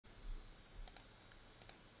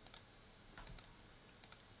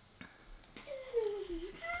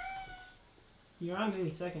You're on any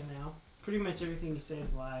second now. Pretty much everything you say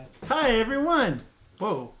is live. Hi, everyone.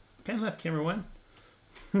 Whoa. Pan left, camera one.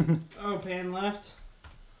 Oh, pan left?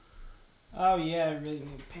 Oh, yeah, I really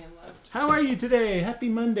need pan left. How are you today? Happy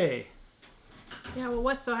Monday. Yeah, well,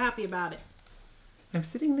 what's so happy about it? I'm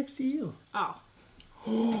sitting next to you. Oh.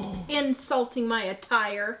 Insulting my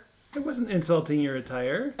attire. I wasn't insulting your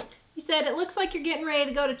attire. He said, it looks like you're getting ready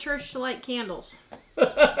to go to church to light candles.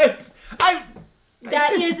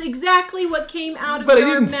 That is exactly what came out of your mouth. But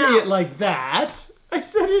I didn't say it like that. I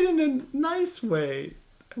said it in a nice way.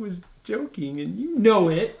 I was joking, and you know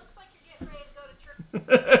it. Looks like you're getting ready to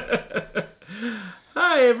go to church.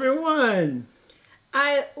 Hi, everyone.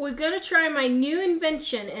 I was going to try my new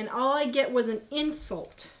invention, and all I get was an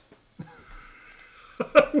insult.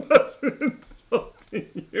 I wasn't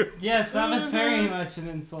insulting you. Yes, that was very much an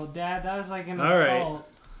insult, Dad. That was like an assault. All right.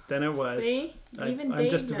 Then it was. See? Even I'm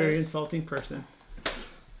Dave just a very knows. insulting person.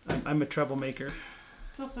 I'm a troublemaker.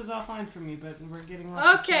 Still says offline for me, but we're getting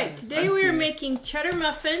Okay, today we are making cheddar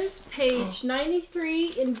muffins, page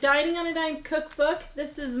 93 in Dining on a Dime cookbook.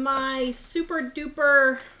 This is my super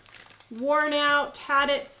duper worn out, had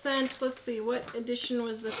it since, let's see, what edition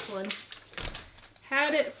was this one?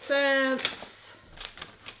 Had it since,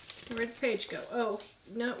 where'd the page go? Oh,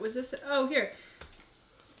 no, was this, oh, here.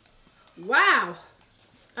 Wow,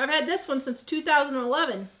 I've had this one since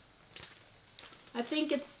 2011. I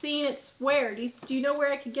think it's seen its wear. Do you know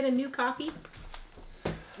where I could get a new copy?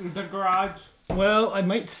 The garage. Well, I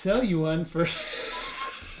might sell you one for...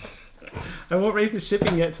 I won't raise the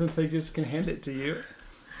shipping yet since I just can hand it to you.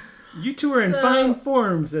 You two are in fine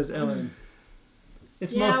form, says Ellen.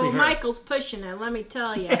 It's mostly her. Michael's pushing it, let me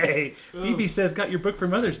tell you. Hey, BB says, got your book for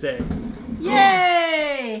Mother's Day.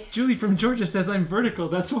 Yay! Julie from Georgia says, I'm vertical.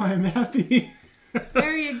 That's why I'm happy.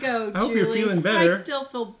 There you go, Julie. I hope you're feeling better. I still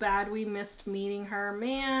feel bad we missed meeting her.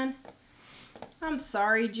 Man, I'm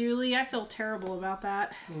sorry, Julie. I feel terrible about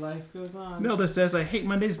that. Life goes on. Nelda says, I hate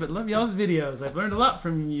Mondays, but love y'all's videos. I've learned a lot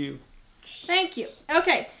from you. Thank you.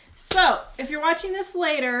 Okay, so if you're watching this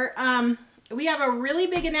later, we have a really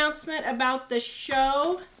big announcement about the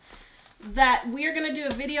show that we are going to do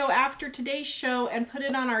a video after today's show and put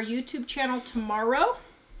it on our YouTube channel tomorrow.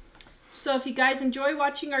 So if you guys enjoy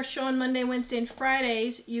watching our show on Monday, Wednesday, and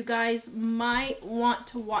Fridays, you guys might want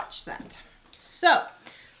to watch that. So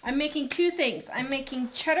I'm making two things. I'm making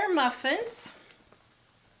cheddar muffins,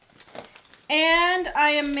 and I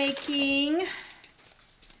am making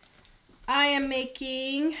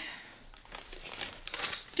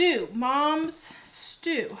stew, Mom's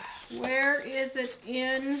stew. Where is it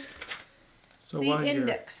in the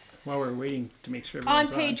index? While we're waiting to make sure On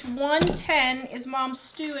everyone's page 110 is Mom's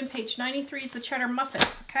stew, and page 93 is the cheddar muffins.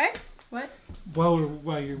 Okay? What?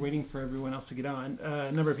 While you're waiting for everyone else to get on,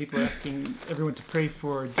 a number of people are asking everyone to pray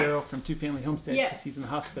for Daryl from Two Family Homestead because he's in the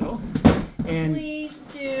hospital. And please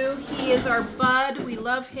do. He is our bud. We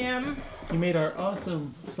love him. He made our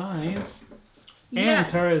awesome signs. And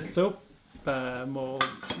Yes. Tara's soap mold,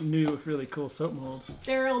 new really cool soap mold.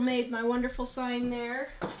 Daryl made my wonderful sign there.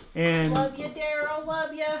 And love you, Daryl.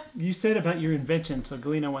 Love you. You said about your invention, so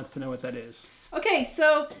Galena wants to know what that is. Okay,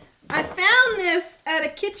 so I found this at a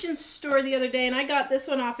kitchen store the other day, and I got this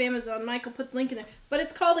one off Amazon. Michael put the link in there. But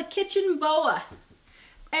it's called a kitchen boa.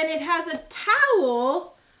 And it has a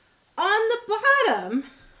towel on the bottom.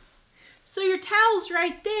 So your towel's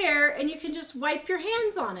right there, and you can just wipe your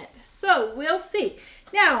hands on it. So we'll see.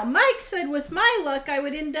 Now, Mike said with my luck, I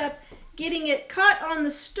would end up getting it caught on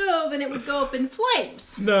the stove and it would go up in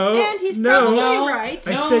flames. No, and he's probably right.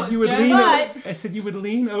 I said you would lean. I said you would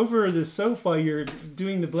lean over the soap while you're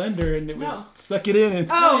doing the blender, and it would suck it in. And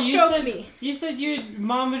choke me. You said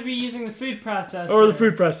Mom would be using the food processor. Or the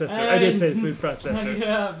food processor. I did say the food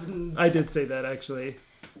processor. I did say that actually.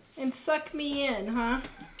 And suck me in, huh?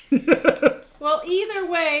 Yes. Well, either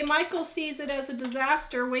way, Michael sees it as a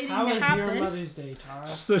disaster waiting to happen. How was your Mother's Day, Tara?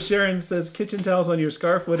 So Sharon says, kitchen towels on your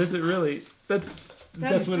scarf. What is it really? That's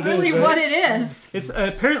what it is. Really right? what it is. It's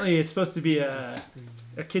apparently it's supposed to be a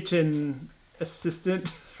kitchen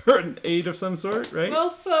assistant or an aide of some sort, right? Well,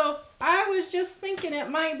 so I was just thinking it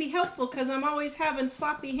might be helpful because I'm always having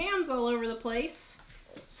sloppy hands all over the place.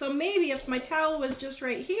 So maybe if my towel was just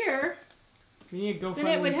right here, then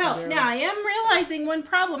it would help. Now, I am realizing one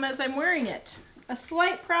problem as I'm wearing it. A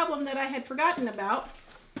slight problem that I had forgotten about.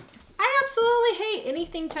 I absolutely hate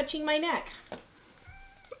anything touching my neck.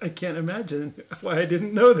 I can't imagine why I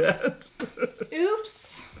didn't know that.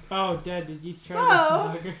 Oops. Oh, Dad, did you try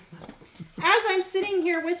So, as I'm sitting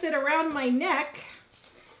here with it around my neck,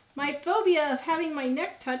 my phobia of having my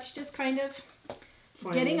neck touched is kind of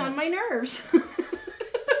getting on my nerves.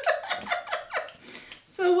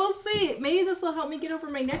 So we'll see. Maybe this will help me get over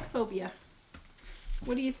my neck phobia.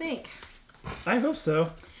 What do you think? I hope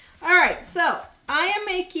so. All right, so I am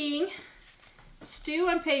making stew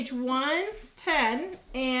on page 110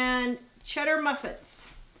 and cheddar muffins.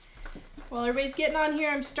 While everybody's getting on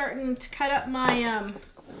here, I'm starting to cut up my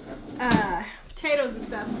potatoes and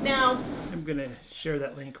stuff. Now, I'm going to share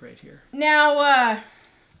that link right here. Now,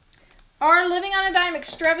 our Living on a Dime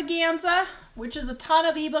Extravaganza, which is a ton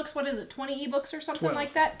of ebooks, what is it, 20 ebooks or something 12.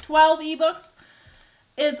 like that? 12 ebooks,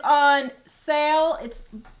 is on sale. It's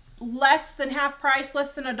less than half price,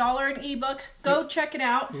 less than $1 an ebook. Go check it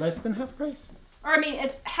out. Less than half price? Or, I mean,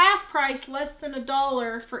 it's half price, less than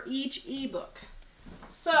 $1 for each ebook.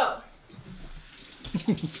 So,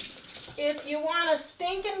 if you want a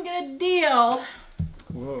stinking good deal,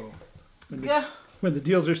 whoa. Go. When the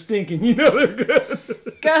deals are stinking, you know they're good.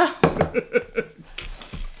 Go.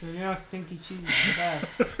 You know, stinky cheese is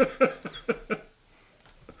the best.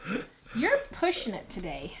 You're pushing it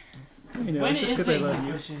today. I know, When just is because I it love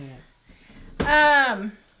you. pushing it?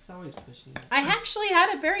 It's always pushing it. I actually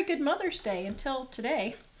had a very good Mother's Day until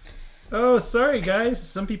today. Oh, sorry, guys.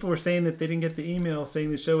 Some people were saying that they didn't get the email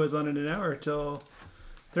saying the show was on in an hour till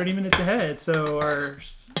 30 minutes ahead. So our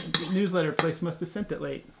newsletter place must have sent it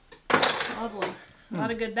late. Lovely. A lot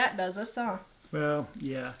of good that does us, huh? Well,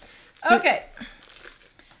 yeah. Okay.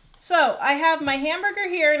 So I have my hamburger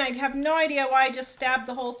here, and I have no idea why I just stabbed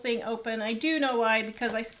the whole thing open. I do know why,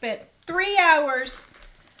 because I spent 3 hours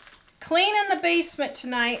cleaning the basement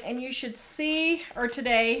tonight, and you should see, or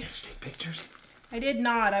today. Take pictures. I did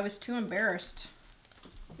not. I was too embarrassed.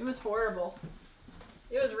 It was horrible.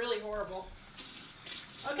 It was really horrible.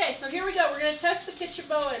 Okay, so here we go. We're going to test the kitchen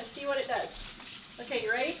boa and see what it does. Okay,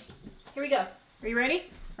 you ready? Here we go. Are you ready?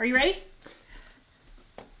 Are you ready?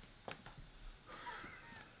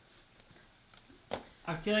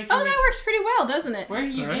 I feel like. Oh, that works pretty well, doesn't it? Where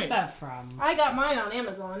did you All get right. that from? I got mine on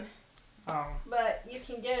Amazon, Oh. but you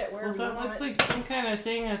can get it wherever Well, you that want. looks like some kind of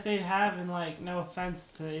thing that they'd have in, like, no offense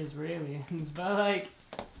to Israelis, but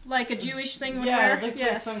Like a Jewish thing would yeah, wear? it looks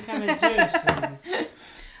Yes. like some kind of Jewish thing.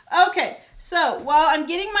 Okay, so while I'm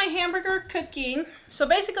getting my hamburger cooking, so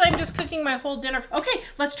basically I'm just cooking my whole dinner. Okay,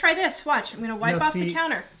 let's try this. Watch, I'm going to wipe Now off the see,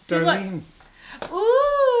 counter. See, Darlene, look.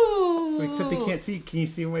 Ooh. except they can't see. Can you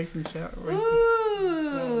see away from the shower? Ooh.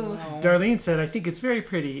 No. Darlene said, I think it's very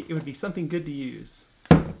pretty. It would be something good to use.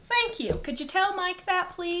 Thank you. Could you tell Mike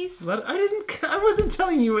that, please? I wasn't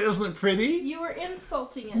telling you it wasn't pretty. You were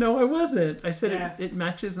insulting it. No, I wasn't. I said Yeah. it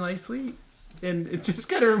matches nicely. And it just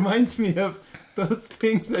kind of reminds me of those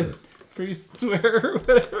things that priests wear or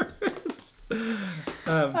whatever.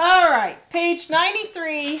 All right, page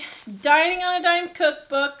 93, Dining on a Dime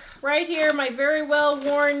cookbook. Right here, my very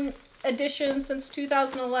well-worn edition since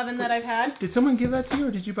 2011 that I've had. Did someone give that to you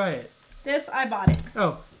or did you buy it? This, I bought it.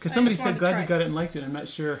 Oh, because I somebody just wanted said to glad try you it. got it and liked it. I'm not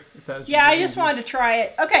sure if that was. Yeah, I just wanted to try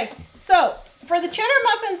it. Okay, so for the cheddar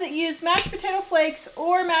muffins, it used mashed potato flakes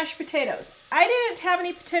or mashed potatoes. I didn't have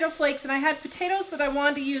any potato flakes, and I had potatoes that I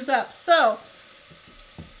wanted to use up. So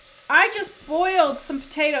I just boiled some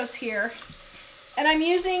potatoes here, and I'm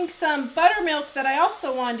using some buttermilk that I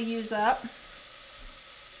also wanted to use up.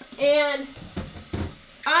 And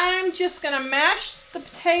I'm just going to mash the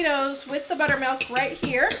potatoes with the buttermilk right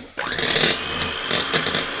here.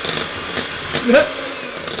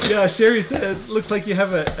 Yeah, Sherry says, looks like you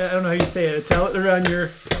have a, I don't know how you say it, a towel around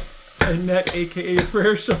your neck, aka a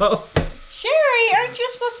prayer shawl. Sherry, aren't you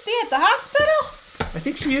supposed to be at the hospital? I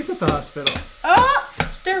think she is at the hospital. Oh,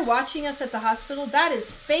 they're watching us at the hospital. That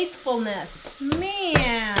is faithfulness.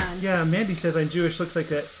 Man. Yeah, Mandy says I'm Jewish, looks like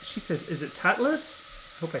that. She says, is it tatless?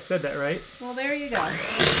 Hope I said that right. Well, there you go.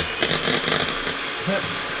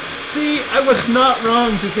 See, I was not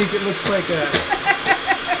wrong to think it looks like a...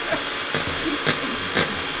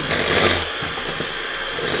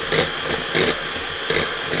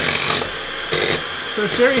 So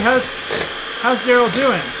Sherry, how's Daryl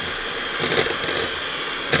doing?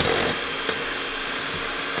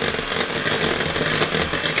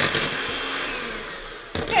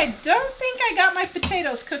 Okay, I don't think I got my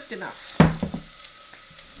potatoes cooked enough.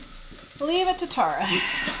 Leave it to Tara.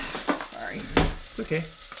 Sorry. It's okay.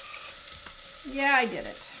 Yeah, I did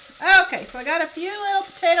it. Okay, so I got a few little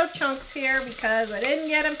potato chunks here because I didn't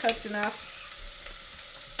get them cooked enough.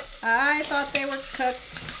 I thought they were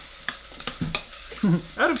cooked.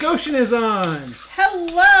 Out of Goshen is on.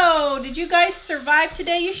 Hello! Did you guys survive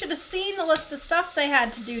today? You should have seen the list of stuff they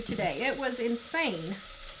had to do today. It was insane.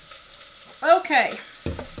 Okay.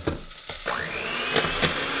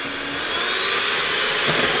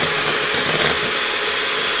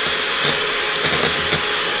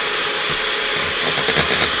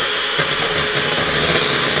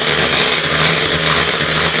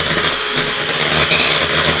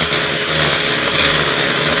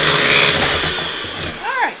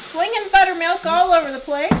 milk all over the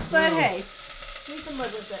place, but Oh. hey, we can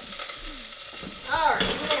live with it. All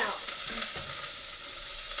right, now.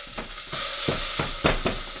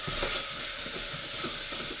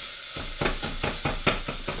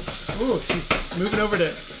 Ooh, she's moving over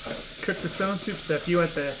to cook the stone soup stuff. You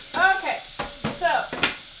want the... Okay, so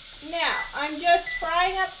now I'm just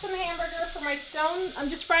frying up some hamburger for my stone. I'm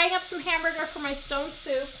just frying up some hamburger for my stone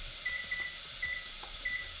soup.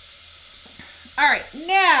 All right,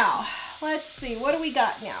 now let's see. What do we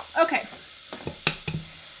got now? Okay,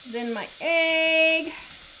 then my egg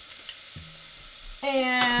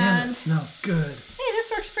Man, and that smells good. hey, this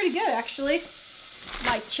works pretty good actually.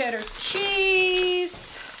 My cheddar cheese.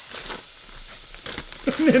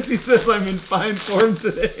 Nancy says I'm in fine form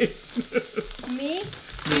today. Me,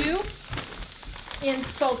 you,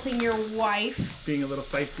 insulting your wife. Being a little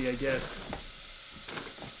feisty, I guess.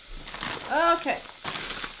 Okay.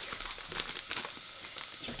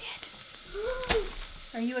 You did.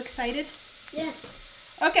 Are you excited? Yes.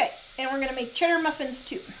 Okay, and we're gonna make cheddar muffins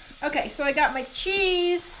too. Okay, so I got my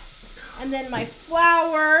cheese, and then my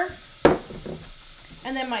flour,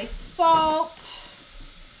 and then my salt,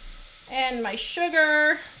 and my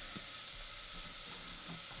sugar.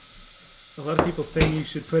 A lot of people say you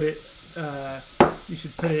should put it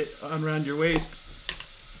on around your waist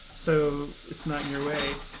so it's not in your way.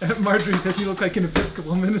 Marjorie says you look like an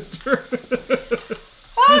Episcopal minister.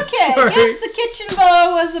 Okay, Sorry. yes, the kitchen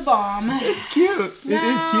boa was a bomb. It's cute. It is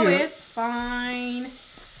No, cute. it's fine.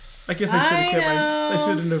 I guess I should have I know.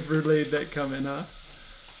 shouldn't have relayed that comment, huh?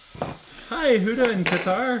 Hi, Huda in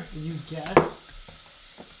Qatar. You guess?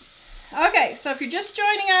 Okay, so if you're just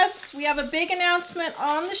joining us, we have a big announcement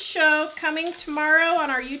on the show coming tomorrow on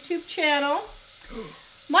our YouTube channel.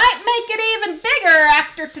 Might make it even bigger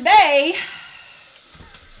after today.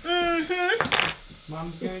 Mm-hmm.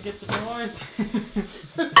 Mom's gonna get the toys.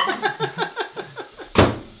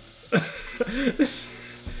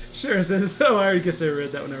 Sharon says, oh, I guess I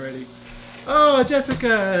read that one already. Oh,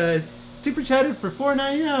 Jessica, super chatted for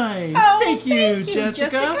 $4.99. Oh, thank you,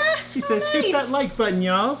 Jessica. She How says, hit nice. that like button,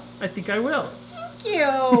 y'all. I think I will. Thank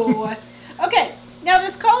you. Okay, now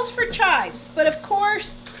this calls for chives, but of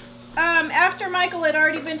course, after Michael had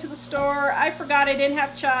already been to the store, I forgot I didn't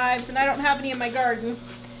have chives, and I don't have any in my garden.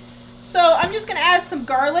 So I'm just gonna add some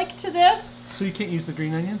garlic to this. So you can't use the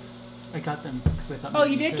green onions? I got them because I thought. Oh,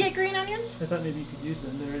 maybe you did could. get green onions? I thought maybe you could use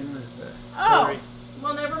them. They're in the Oh, celery.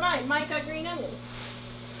 well, never mind. Mike got green onions.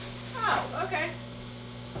 Oh, okay.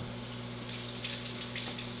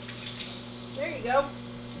 There you go.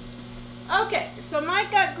 Okay, so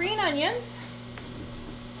Mike got green onions.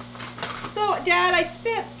 So, Dad, I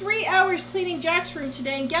spent 3 hours cleaning Jack's room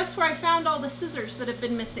today, and guess where I found all the scissors that have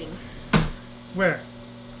been missing? Where?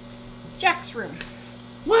 Jack's room.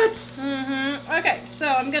 What? Mm-hmm. Okay, so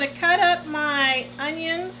I'm going to cut up my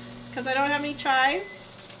onions, because I don't have any chives.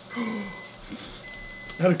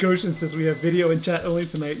 Out of Goshen says we have video and chat only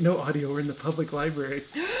tonight. No audio. We're in the public library.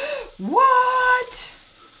 What?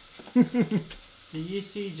 Did you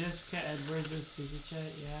see Jessica Edwards' super chat?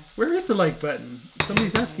 Yeah. Where is the like button?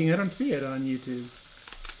 Somebody's asking. I don't see it on YouTube.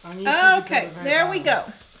 On YouTube, it's at Okay, the very there we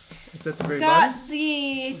bottom. go. It's at the very bottom. Got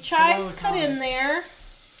the It's chives below the cut in comments. there.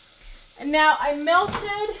 And now I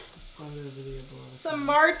melted Under the video below. some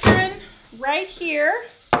margarine right here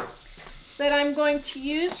that I'm going to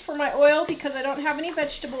use for my oil because I don't have any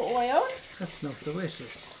vegetable oil. That smells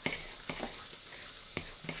delicious.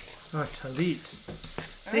 Oh, talit.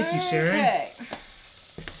 Thank you, Sharon. Okay.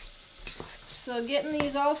 So getting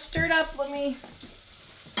these all stirred up, let me...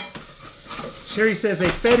 Sherry says they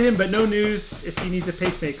fed him, but no news if he needs a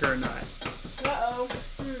pacemaker or not. Uh-oh.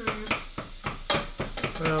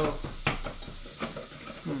 Well,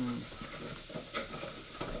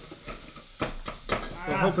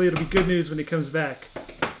 well, hopefully it'll be good news when he comes back.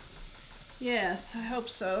 Yes, I hope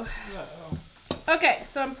so. Uh-oh. Okay,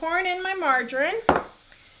 so I'm pouring in my margarine.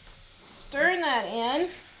 Stirring that in.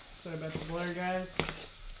 Sorry about the blur, guys.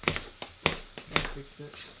 I fixed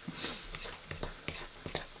it.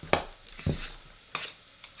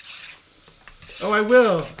 Oh, I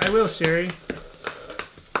will. I will, Sherry.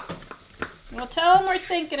 Well, tell them we're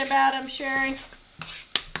thinking about them, Sherry.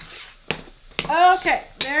 Okay,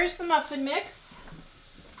 there's the muffin mix.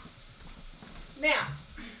 Now,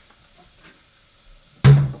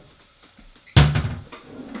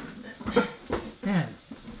 Man.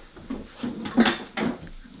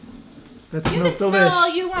 That you smells can smell all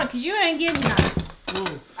delish. you want, because you ain't getting none.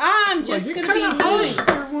 Ooh. I'm Well, just you're going to kinda be harsh rude,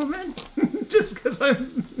 there, woman. Just because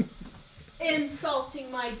I'm... insulting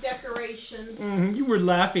my decorations. You were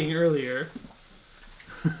laughing earlier.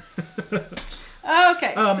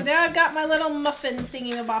 Okay, so now I've got my little muffin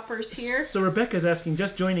thingy-boppers here. So Rebecca's asking,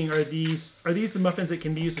 just joining, are these the muffins that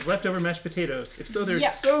can be used with leftover mashed potatoes? If so, they're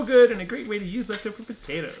so good and a great way to use leftover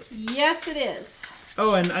potatoes. Yes, it is.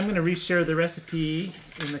 Oh, and I'm going to reshare the recipe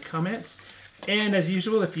in the comments. And as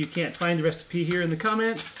usual, if you can't find the recipe here in the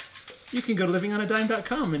comments, you can go to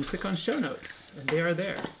livingonadime.com and click on show notes, and they are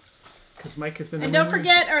there. Because Mike has been. And don't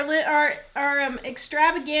forget, our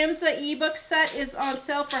extravaganza ebook set is on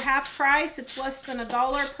sale for half price. It's less than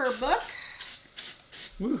 $1 per book.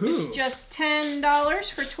 Woohoo! It's just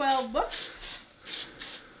 $10 for 12 books.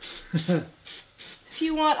 If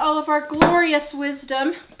you want all of our glorious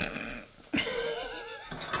wisdom,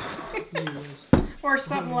 or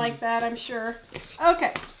something like that, I'm sure.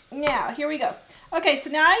 Okay, now here we go. Okay,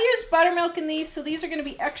 so now I used buttermilk in these, so these are going to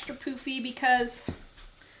be extra poofy because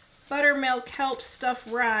buttermilk helps stuff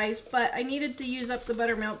rise, but I needed to use up the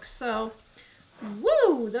buttermilk, so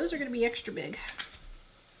woo, those are going to be extra big.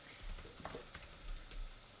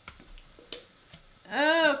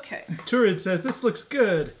 Okay. Turid says, this looks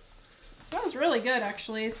good. It smells really good,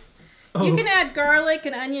 actually. Oh. You can add garlic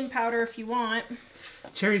and onion powder if you want.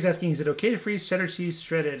 Cherry's asking, is it okay to freeze cheddar cheese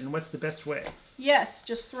shredded, and what's the best way? Yes,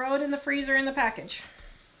 just throw it in the freezer in the package.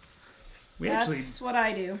 That's what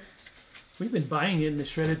I do. We've been buying it in the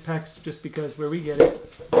shredded packs just because where we get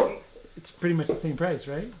it, it's pretty much the same price,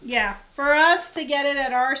 right? Yeah. For us to get it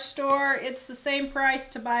at our store, it's the same price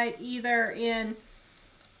to buy it either in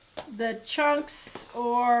the chunks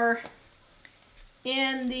or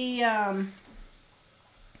in the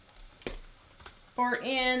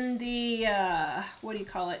what do you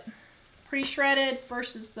call it? Pre-shredded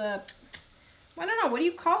versus the, I don't know, what do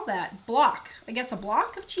you call that? Block. I guess a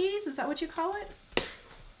block of cheese? Is that what you call it?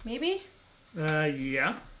 Maybe?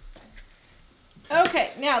 Yeah.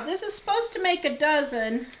 Okay, now this is supposed to make a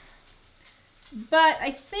dozen, but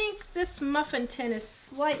I think this muffin tin is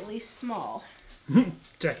slightly small.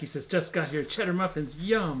 Jackie says, just got here, cheddar muffins,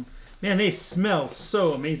 yum. Man, they smell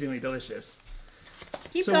so amazingly delicious.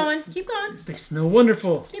 Keep going, keep going. They smell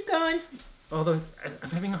wonderful. Keep going. Although I'm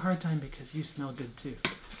having a hard time because you smell good too.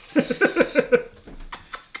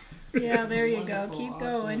 Yeah, there you go. Keep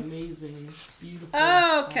going. Awesome, amazing, beautiful.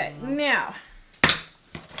 Okay, now.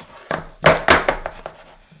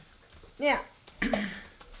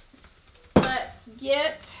 Let's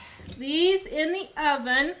get these in the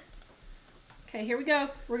oven. Okay, here we go.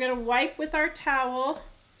 We're going to wipe with our towel.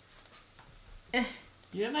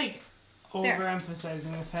 You're like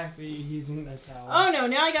overemphasizing the fact that you're using the towel. Oh no,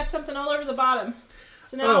 now I got something all over the bottom.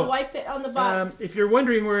 So now I'll wipe it on the bottom. If you're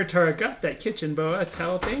wondering where Tara got that kitchen boa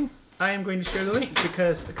towel thing, I am going to share the link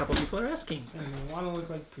because a couple people are asking. And they want to look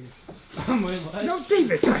like priests. Wait, what? No,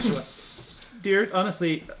 David, Joshua. Dear,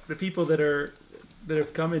 honestly, the people that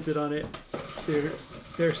have commented on it,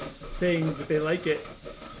 they're saying that they like it.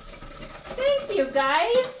 Thank you,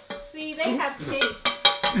 guys. See, they have taste.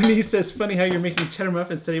 Denise says, funny how you're making cheddar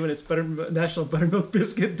muffins today when it's National Buttermilk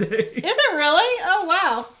Biscuit Day. Is it really? Oh,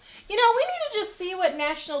 wow. You know, we need to just see what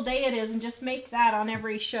national day it is and just make that on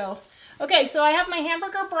every show. Okay, so I have my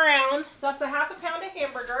hamburger brown. That's a ½ pound of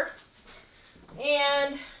hamburger.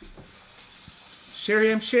 And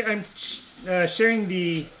Sherry, I'm sharing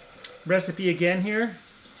the recipe again here.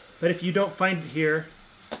 But if you don't find it here,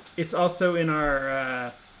 it's also in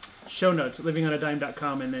our show notes at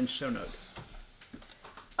livingonadime.com and then show notes.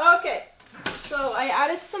 okay, so I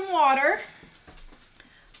added some water.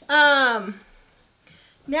 Now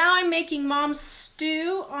I'm making Mom's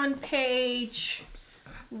stew on page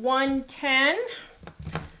 110.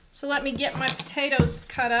 So let me get my potatoes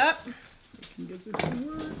cut up. I can get this to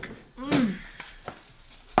work.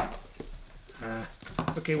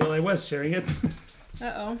 Okay, well I was sharing it.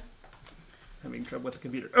 Uh-oh. Having trouble with the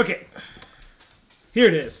computer. Okay. Here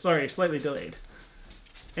it is. Sorry, slightly delayed.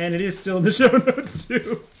 And it is still in the show notes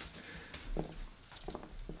too.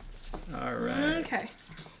 All right. Okay.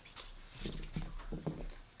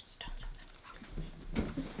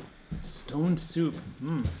 Stone soup.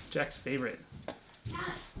 Jack's favorite.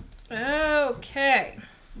 Okay.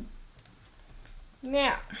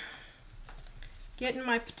 Now, getting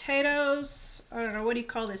my potatoes. I don't know, what do you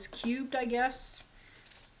call this? Cubed, I guess.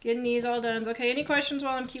 Getting these all done. Okay, any questions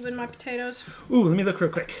while I'm cubing my potatoes? Ooh, let me look real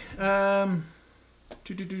quick.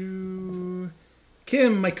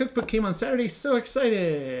 Kim, my cookbook came on Saturday. So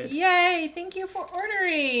excited. Yay, thank you for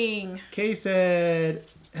ordering. Kay said,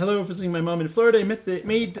 hello, visiting my mom in Florida. I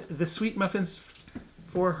made the sweet muffins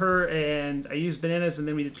for her, and I used bananas, and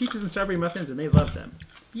then we did peaches and strawberry muffins, and they loved them.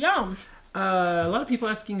 Yum. A lot of people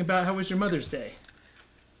asking about how was your Mother's Day?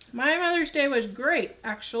 My Mother's Day was great,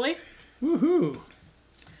 actually. Woohoo.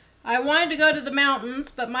 I wanted to go to the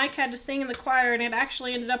mountains, but Mike had to sing in the choir, and it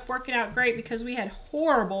actually ended up working out great because we had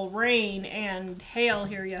horrible rain and hail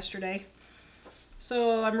here yesterday.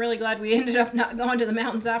 So I'm really glad we ended up not going to the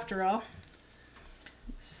mountains after all.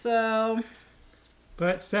 So...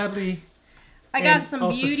 But sadly... I got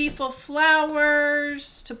some beautiful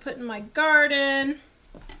flowers to put in my garden.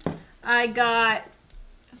 I got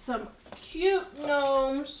some cute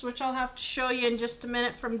gnomes, which I'll have to show you in just a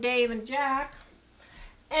minute, from Dave and Jack.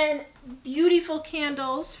 And beautiful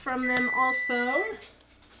candles from them also.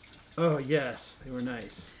 Oh, yes. They were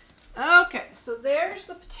nice. Okay, so there's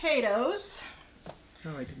the potatoes.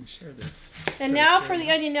 Oh, I didn't share this. And now for the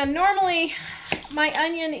onion. Now, normally my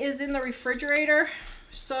onion is in the refrigerator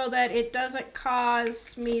so that it doesn't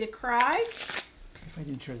cause me to cry. If I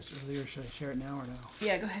didn't share this earlier, should I share it now or no?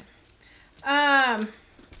 Yeah, go ahead.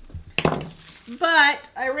 But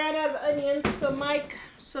I ran out of onions, so Mike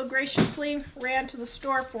so graciously ran to the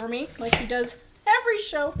store for me, like he does every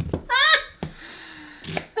show.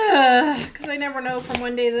 Because I never know from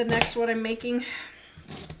one day to the next what I'm making.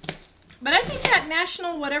 But I think that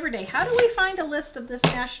National Whatever Day, how do we find a list of this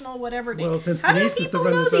National Whatever Day? Well, since how Denise is the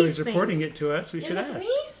one that's always reporting it to us, we should ask. Is it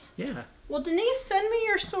Denise? Yeah. Well, Denise, send me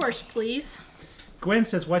your source, please. Gwen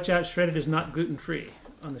says, watch out, shredded is not gluten-free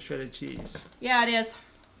on the shredded cheese. Yeah, it is.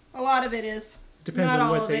 A lot of it is. Depends Not on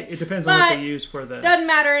all what of they. it. It depends on what they use for the. Doesn't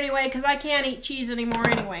matter anyway, because I can't eat cheese anymore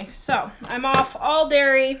anyway. So I'm off all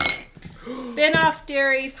dairy. Been off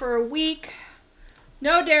dairy for a week.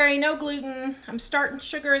 No dairy, no gluten. I'm starting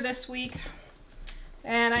sugar this week,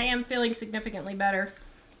 and I am feeling significantly better.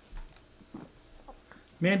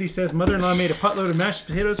 Mandy says, mother-in-law made a potload of mashed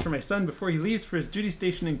potatoes for my son before he leaves for his duty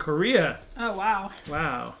station in Korea. Oh wow.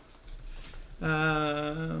 Wow.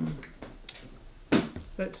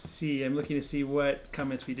 Let's see. I'm looking to see what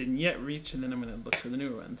comments we didn't yet reach, and then I'm going to look for the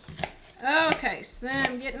newer ones. Okay, so then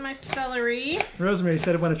I'm getting my celery. Rosemary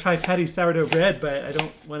said, I want to try Patty's sourdough bread, but I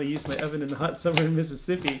don't want to use my oven in the hot summer in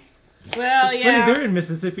Mississippi. Well, it's yeah. funny, they're in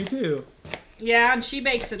Mississippi, too. Yeah, and she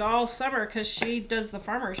bakes it all summer because she does the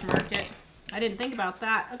farmer's market. I didn't think about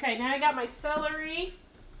that. Okay, now I got my celery.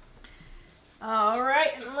 All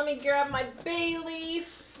right, and let me grab my bay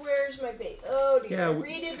leaf. Where's my bay? Oh dear, Yeah, I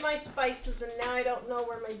redid my spices and now I don't know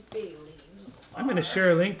where my bay leaves are. I'm going to share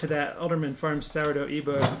a link to that Alderman Farms sourdough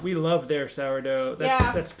ebook. We love their sourdough.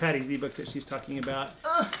 That's Patty's ebook that she's talking about.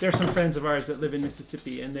 There are some friends of ours that live in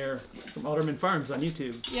Mississippi, and they're from Alderman Farms on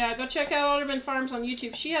YouTube. Yeah, go check out Alderman Farms on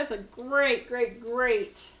YouTube. She has a great, great,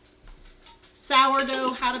 great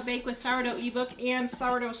sourdough, how to bake with sourdough ebook and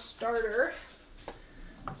sourdough starter.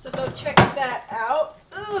 So go check that out.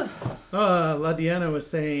 Ugh. La Diana was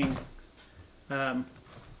saying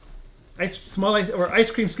ice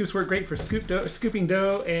cream scoops work great for scooping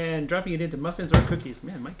dough and dropping it into muffins or cookies.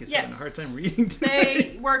 Man, Mike is having a hard time reading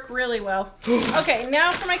today. They work really well. Okay,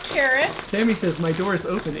 now for my carrots. Sammy says, my door is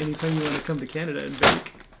open anytime you want to come to Canada and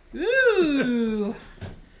bake. Ooh.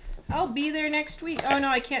 I'll be there next week. Oh, no,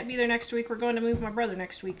 I can't be there next week. We're going to move my brother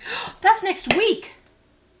next week. That's next week.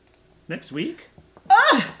 Next week?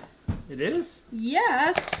 Ugh. It is?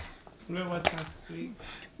 Yes. What's next week?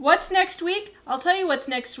 What's next week? I'll tell you what's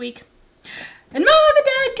next week. And Mom and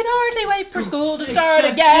Dad can hardly wait for school to start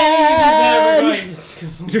again.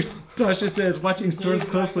 Tasha says, watching storms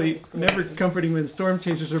closely, never comforting when storm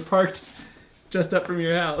chasers are parked just up from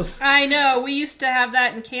your house. I know. We used to have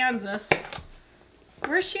that in Kansas.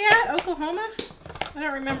 Where's she at? Oklahoma? I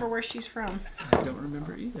don't remember where she's from. I don't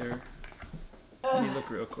remember either. Let me look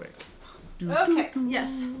real quick. Okay,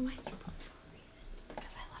 yes.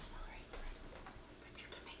 Because I love celery. But you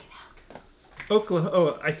can make it out.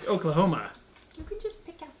 Oklahoma. You can just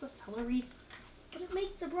pick out the celery. But it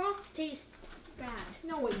makes the broth taste bad.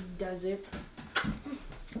 No, it doesn't.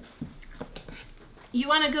 You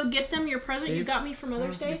want to go get them your present Dave, you got me for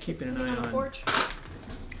Mother's Day? keeping It's an eye on the on. porch.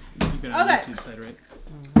 You've been on the Okay. YouTube side, right?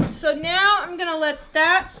 So now I'm going to let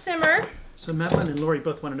that simmer. So Madeline and Lori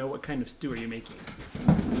both want to know what kind of stew are you making?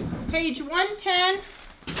 Page 110,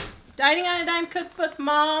 Dining on a Dime Cookbook,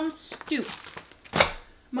 Mom's Stew.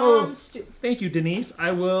 Mom's Stew. Thank you, Denise.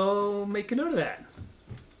 I will make a note of that.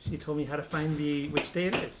 She told me how to find which day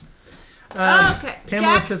it is. Okay.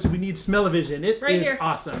 Pamela Jack, says we need smell-o-vision. It Right is here.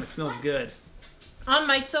 awesome. It smells good. on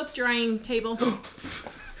my soap drying table.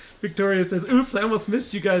 Victoria says, oops, I almost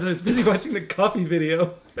missed you guys. I was busy watching the coffee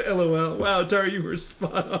video. LOL. Wow, Tara, you were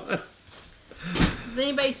spot on. Is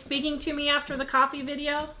anybody speaking to me after the coffee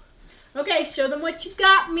video? Okay, show them what you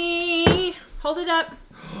got me. Hold it up.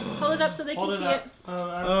 Hold it up so they can see it.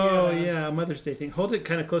 Oh, yeah, Mother's Day thing. Hold it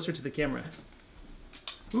kind of closer to the camera.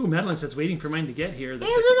 Ooh, Madeline says, waiting for mine to get here. Isn't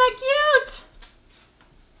that cute?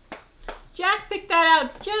 Jack picked that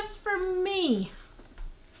out just for me.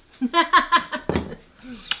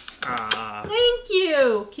 Thank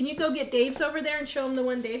you. Can you go get Dave's over there and show him the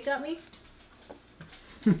one Dave got me?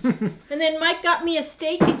 And then Mike got me a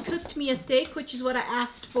steak and cooked me a steak, which is what I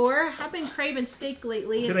asked for. I've been craving steak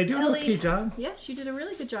lately. Did I do an okay job? Yes, you did a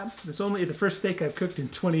really good job. It's only the first steak I've cooked in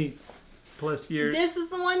 20 plus years. This is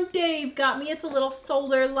the one Dave got me. It's a little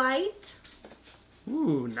solar light.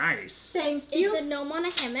 Ooh, nice. Thank you. It's a gnome on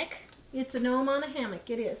a hammock. It's a gnome on a hammock.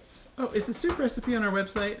 It is. Oh, is the soup recipe on our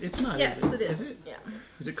website? It's not, Yes, is it? it is. Is it? Yeah.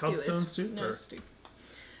 Is it called Stew stone is. soup? No, or? stew.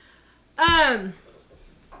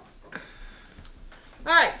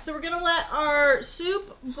 All right, so we're gonna let our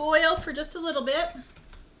soup boil for just a little bit.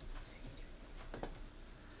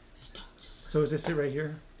 So is this it right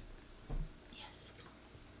here? Yes.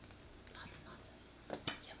 Lots and lots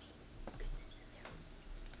of yummy goodness in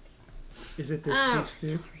there. Is it this beef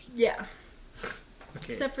stew? Yeah.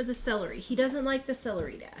 Okay. Except for the celery. He doesn't like the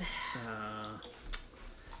celery, Dad.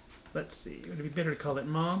 Let's see. Would it be better to call it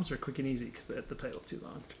Mom's or Quick and Easy? Because the title's too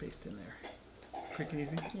long to paste in there. Quick and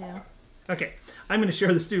Easy? Yeah. Okay. I'm going to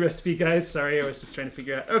share the stew recipe, guys. Sorry, I was just trying to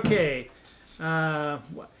figure out. Okay.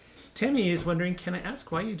 Tammy is wondering, can I ask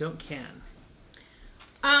why you don't can?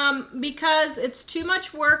 Because it's too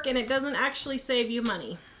much work and it doesn't actually save you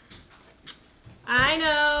money. I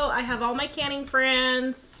know, I have all my canning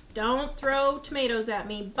friends. Don't throw tomatoes at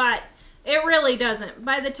me, but it really doesn't.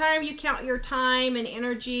 By the time you count your time and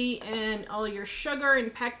energy and all your sugar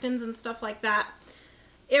and pectins and stuff like that,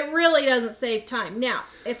 it really doesn't save time. Now,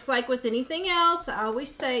 it's like with anything else. I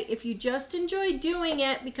always say, if you just enjoy doing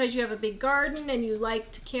it because you have a big garden and you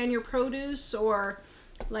like to can your produce, or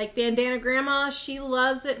like Bandana Grandma, she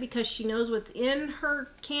loves it because she knows what's in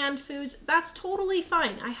her canned foods. That's totally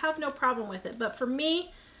fine. I have no problem with it. But for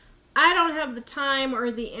me, I don't have the time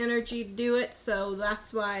or the energy to do it, so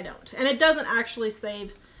that's why I don't. And it doesn't actually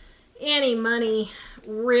save any money,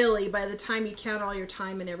 really, by the time you count all your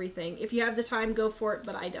time and everything. If you have the time, go for it,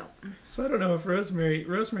 but I don't. So I don't know if Rosemary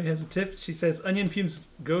has a tip. She says onion fumes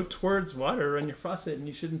go towards water on your faucet and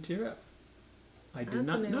you shouldn't tear up. I did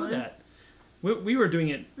not know that. We were doing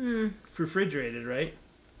it refrigerated, right?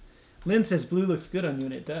 Lynn says blue looks good on you,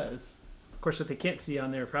 and it does. Of course, what they can't see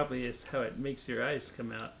on there probably is how it makes your eyes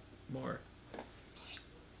come out more.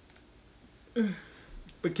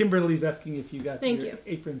 But Kimberly's asking if you got your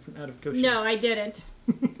apron from out of Goshen. No, I didn't.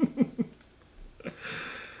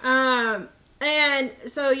 And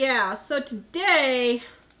so, yeah. So today,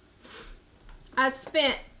 I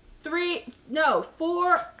spent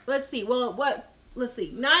 4, let's see. Well, let's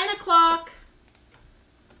see. 9 o'clock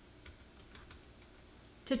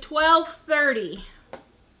to 12:30.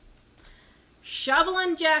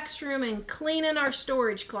 Shoveling Jack's room and cleaning our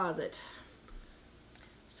storage closet,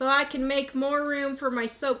 so I can make more room for my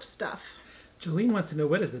soap stuff. Jolene wants to know,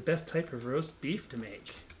 what is the best type of roast beef to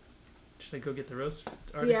make? Should I go get the roast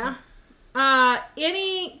article? Yeah.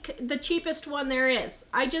 The cheapest one there is.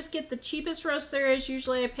 I just get the cheapest roast there is.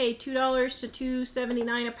 Usually I pay $2 to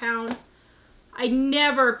 $2.79 a pound. I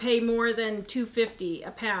never pay more than $2.50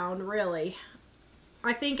 a pound, really.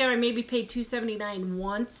 I think I maybe paid $2.79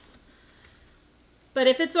 once. But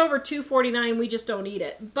if it's over $2.49, we just don't eat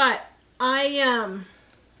it. But I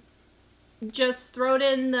just throw it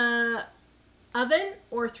in the oven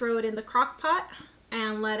or throw it in the crock pot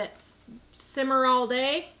and let it simmer all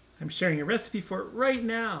day. I'm sharing a recipe for it right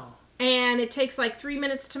now. And it takes like 3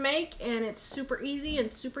 minutes to make, and it's super easy and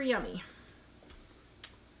super yummy.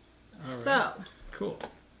 All right. So. Cool.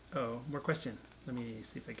 Oh, more question. Let me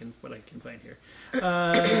see if what I can find here.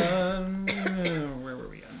 Where were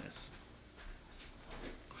we on this?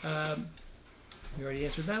 We already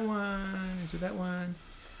answered that one.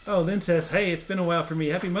 Oh, Lynn says, hey, it's been a while for me.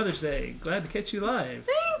 Happy Mother's Day. Glad to catch you live.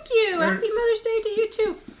 Thank you. Happy Mother's Day to you,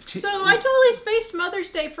 too. So I totally spaced Mother's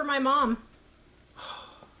Day for my mom.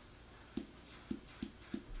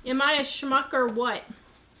 Am I a schmuck or what?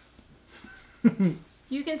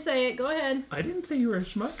 You can say it. Go ahead. I didn't say you were a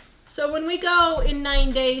schmuck. So when we go in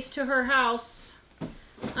 9 days to her house,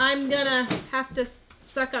 I'm going to have to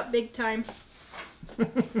suck up big time.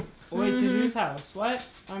 Wait, to whose house? What?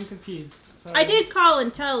 I'm confused. Sorry. I did call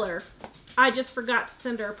and tell her. I just forgot to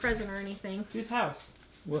send her a present or anything. Whose house?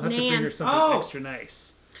 We'll have to bring her something extra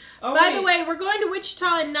nice. Oh, By the way, we're going to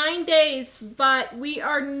Wichita in 9 days, but we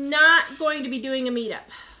are not going to be doing a meetup.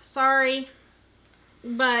 Sorry.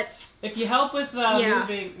 But... if you help with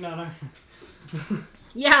moving... No.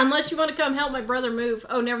 Yeah, unless you want to come help my brother move.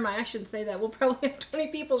 Oh, never mind. I shouldn't say that. We'll probably have 20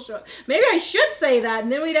 people show up. Maybe I should say that,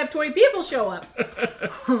 and then we'd have 20 people show up.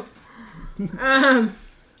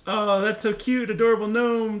 Oh, that's so cute. Adorable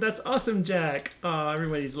gnome. That's awesome, Jack. Oh,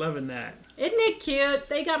 everybody's loving that. Isn't it cute?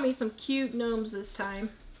 They got me some cute gnomes this time.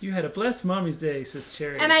 You had a blessed mommy's day, says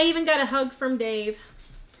Cherry. And I even got a hug from Dave.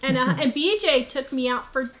 And BJ took me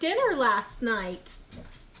out for dinner last night.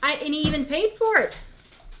 And he even paid for it.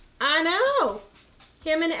 I know.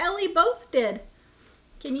 Him and Ellie both did.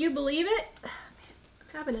 Can you believe it? I'm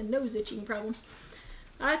having a nose itching problem.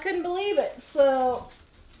 I couldn't believe it. So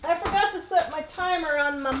I forgot to set my timer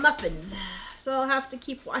on my muffins. So I'll have to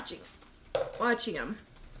keep watching them.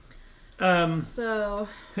 So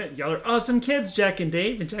y'all are awesome kids, Jack and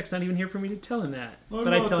Dave, and Jack's not even here for me to tell him that. Oh,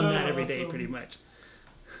 but I tell him that every day, pretty much.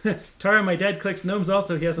 Tara, my dad collects gnomes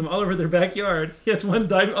also. He has them all over their backyard. He has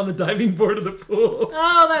one on the diving board of the pool.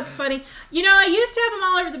 Oh, that's funny. You know, I used to have them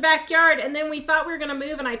all over the backyard, and then we thought we were going to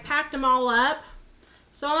move, and I packed them all up.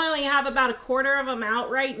 So I only have about a quarter of them out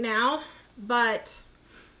right now, but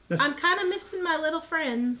I'm kind of missing my little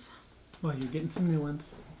friends. Well, you're getting some new ones.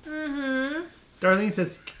 Mm-hmm. Darlene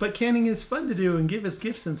says, but canning is fun to do and give us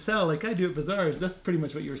gifts and sell like I do at bazaars. That's pretty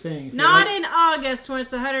much what you were saying. Not in August when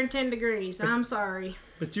it's 110 degrees. I'm sorry.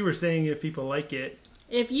 But you were saying if people like it.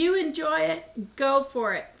 If you enjoy it, go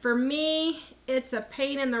for it. For me, it's a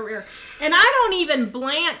pain in the rear. And I don't even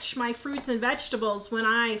blanch my fruits and vegetables when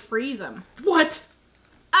I freeze them. What?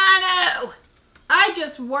 I know! I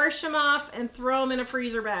just wash them off and throw them in a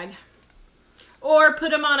freezer bag. Or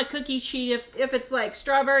put them on a cookie sheet. If it's like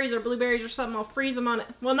strawberries or blueberries or something, I'll freeze them on it.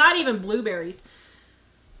 Well, not even blueberries.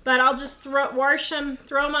 But I'll just wash them,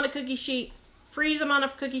 throw them on a cookie sheet, freeze them on a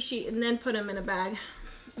cookie sheet, and then put them in a bag.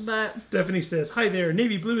 But Stephanie says, hi there,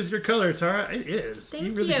 navy blue is your color, Tara. It is. Thank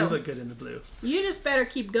you really you. do look good in the blue. You just better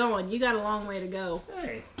keep going. You got a long way to go.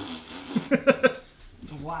 Hey.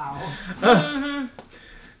 Wow.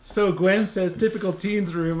 So Gwen says, typical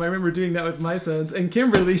teens room. I remember doing that with my sons. And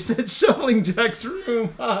Kimberly said, shoveling Jack's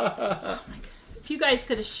room. Oh my goodness. If you guys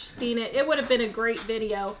could have seen it, it would have been a great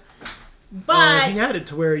video. But he had it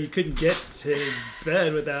to where you couldn't get to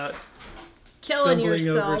bed without killing stumbling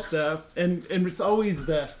yourself. over stuff. And it's always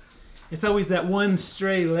that one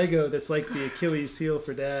stray Lego that's like the Achilles heel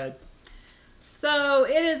for Dad. So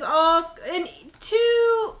it is all, and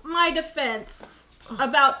to my defense,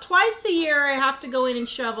 about twice a year I have to go in and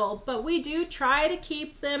shovel, but we do try to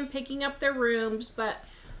keep them picking up their rooms. But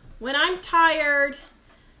when I'm tired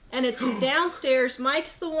and it's downstairs,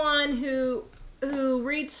 Mike's the one who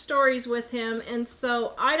reads stories with him, and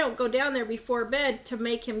so I don't go down there before bed to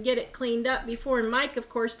make him get it cleaned up before. And Mike, of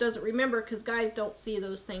course, doesn't remember because guys don't see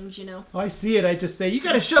those things, you know. Oh, I see it. I just say, you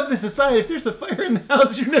got to shove this aside. If there's a fire in the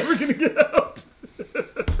house, you're never going to get out.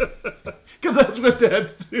 Because that's what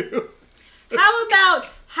dads do.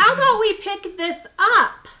 How about we pick this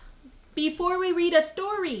up before we read a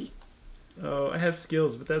story? Oh, I have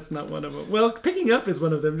skills, but that's not one of them. Well, picking up is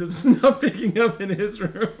one of them, just not picking up in his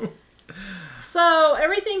room. So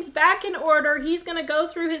everything's back in order. He's going to go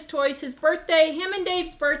through his toys. His birthday, him and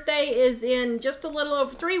Dave's birthday is in just a little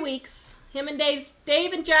over 3 weeks.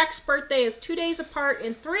 Dave and Jack's birthday is 2 days apart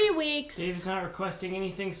in 3 weeks. Dave's not requesting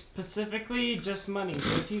anything specifically, just money.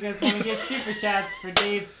 So if you guys want to get super chats for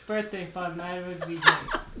Dave's birthday fund, that would be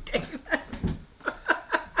great.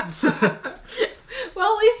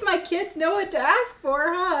 Well, at least my kids know what to ask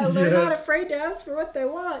for, huh? They're not Yes. afraid to ask for what they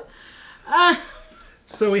want.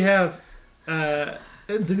 So we have,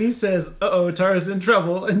 Denise says, uh-oh, Tara's in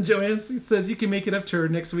trouble. And Joanne says, you can make it up to her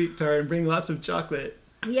next week, Tara, and bring lots of chocolate.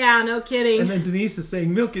 Yeah, no kidding. And then Denise is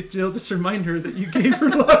saying, milk it, Jill. Just remind her that you gave her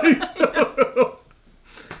life.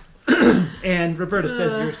 And Roberta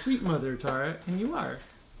says, you're a sweet mother, Tara. And you are.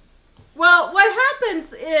 Well, what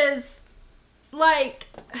happens is, like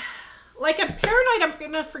I'm paranoid I'm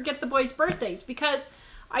going to forget the boys' birthdays because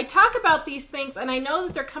I talk about these things and I know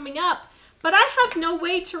that they're coming up, but I have no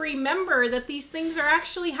way to remember that these things are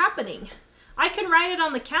actually happening. I can write it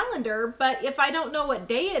on the calendar, but if I don't know what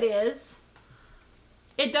day it is,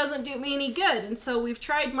 it doesn't do me any good. And so we've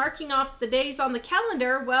tried marking off the days on the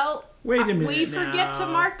calendar. Well, wait a minute we forget to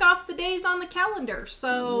mark off the days on the calendar.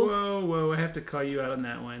 So Whoa, I have to call you out on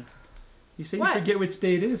that one. You say What? you forget which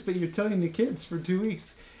day it is, but you're telling the kids for 2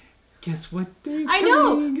 weeks. Guess what day? I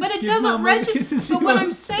know, but It's it give doesn't Mama the register. kisses she But what I'm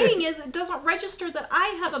wants. saying is, it doesn't register that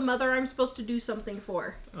I have a mother I'm supposed to do something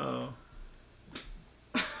for. Oh.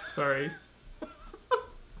 Sorry.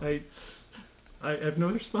 I have no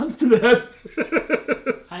response to that.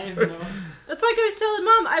 I have no. It's like I was telling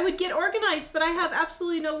Mom, I would get organized, but I have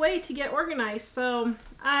absolutely no way to get organized. So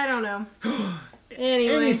I don't know.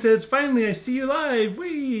 Anyway. Annie says, finally, I see you live.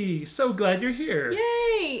 Whee! So glad you're here.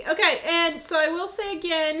 Yay! Okay, and so I will say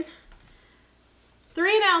again,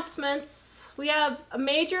 3 announcements. we have a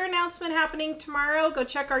major announcement happening tomorrow. Go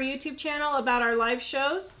check our YouTube channel about our live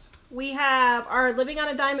shows. We have our Living on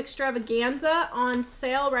a Dime Extravaganza on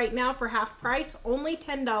sale right now for half price, only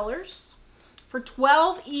 $10 for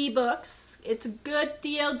 12 ebooks. It's a good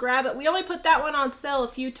deal. Grab it. We only put that one on sale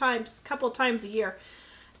a couple times a year.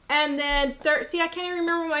 And then see, I can't even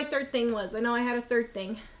remember what my third thing was. I know I had a third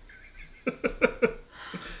thing.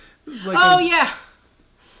 Yeah.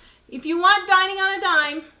 If you want Dining on a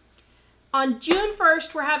Dime, on June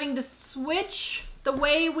 1st, we're having to switch the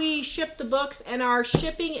way we ship the books, and our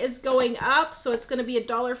shipping is going up, so it's going to be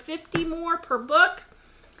 $1.50 more per book.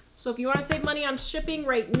 So if you want to save money on shipping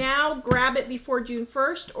right now, grab it before June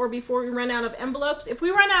 1st or before we run out of envelopes. If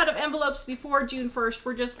we run out of envelopes before June 1st,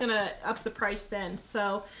 we're just going to up the price then.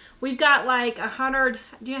 So we've got like 100.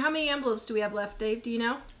 How many envelopes do we have left, Dave? Do you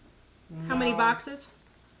know? No. How many boxes?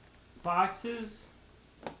 Boxes?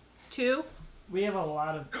 2? We have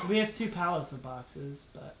we have 2 pallets of boxes,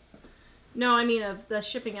 but... No, I mean of the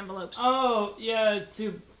shipping envelopes. Oh, yeah,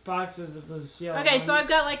 2 boxes of those yellow Okay, ones. so I've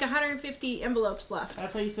got like 150 envelopes left. I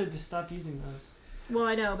thought you said to stop using those. Well,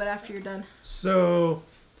 I know, but after you're done. So,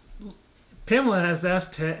 Pamela has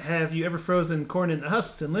asked, have you ever frozen corn in the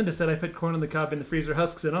husks? And Linda said, I put corn on the cob in the freezer,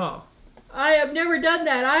 husks and all. I have never done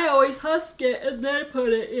that. I always husk it and then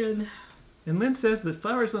put it in. And Lynn says the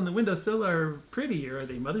flowers on the windowsill are pretty. Are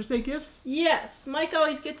they Mother's Day gifts? Yes. Mike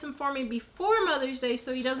always gets them for me before Mother's Day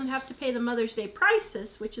so he doesn't have to pay the Mother's Day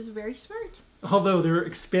prices, which is very smart. Although they're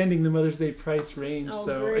expanding the Mother's Day price range,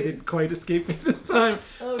 so great. I didn't quite escape it this time.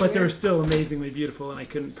 Oh, but they were still amazingly beautiful, and I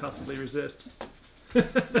couldn't possibly resist.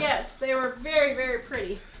 Yes, they were very, very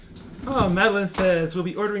pretty. Oh, Madeline says we'll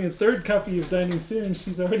be ordering a 3rd copy of Dining soon.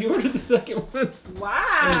 She's already ordered the 2nd one.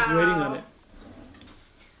 Wow. And is waiting on it.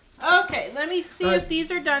 Okay, let me see if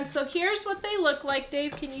these are done. So here's what they look like.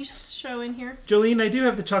 Dave, can you show in here? Jolene, I do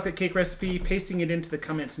have the chocolate cake recipe, pasting it into the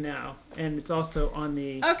comments now. And it's also on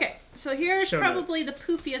the Okay, so here's show probably notes.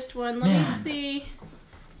 the poofiest one. Let me see.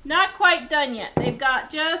 Not quite done yet. They've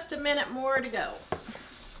got just a minute more to go.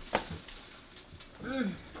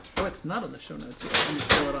 Oh, it's not on the show notes yet. Let me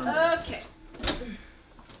throw it on there. Okay.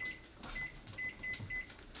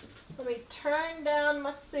 Let me turn down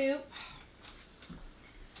my soup.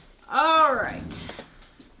 All right.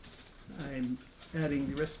 I'm adding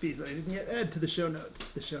the recipes that I didn't yet add to the show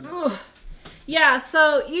notes. Ooh. Yeah,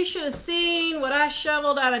 so you should have seen what I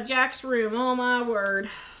shoveled out of Jack's room. Oh my word.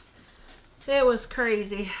 It was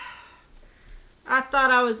crazy. I thought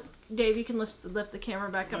I was... Dave, you can lift the camera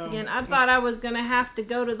back up again. I thought I was going to have to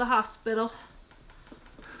go to the hospital.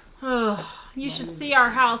 Oh, you should see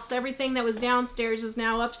our house. Everything that was downstairs is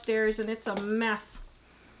now upstairs, and it's a mess.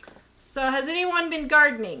 So has anyone been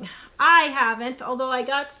gardening? I haven't, although I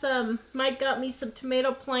got Mike got me some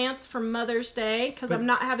tomato plants for Mother's Day because I'm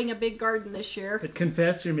not having a big garden this year. But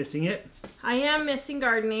confess you're missing it. I am missing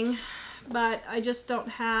gardening, but I just don't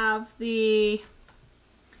have the...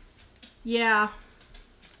 Yeah.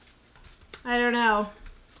 I don't know.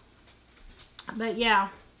 But yeah.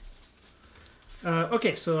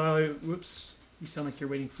 Okay, so whoops. You sound like you're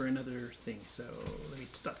waiting for another thing, so let me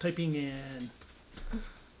stop typing in.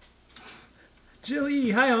 Jilly,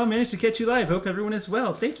 hi all, managed to catch you live. Hope everyone is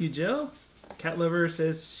well. Thank you, Jill. Cat Lover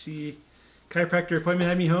says chiropractor appointment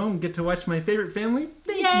had me home. Get to watch my favorite family.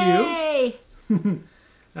 Thank you.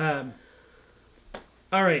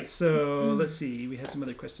 All right, so let's see. We had some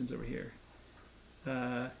other questions over here.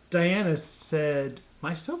 Diana said,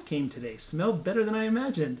 my soap came today. Smelled better than I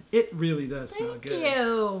imagined. It really does smell good. Thank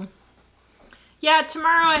you. Yeah,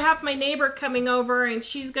 tomorrow I have my neighbor coming over and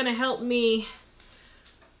she's going to help me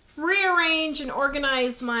rearrange and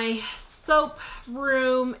organize my soap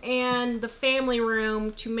room and the family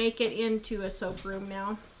room to make it into a soap room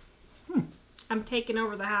now. I'm taking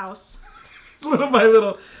over the house. Little by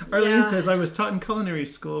little. Arlene says, I was taught in culinary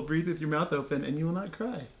school, breathe with your mouth open and you will not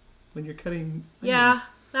cry when you're cutting onions. Yeah,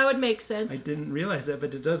 that would make sense. I didn't realize that,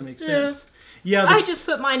 but it does make sense. Yeah, I just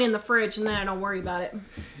put mine in the fridge and then I don't worry about it.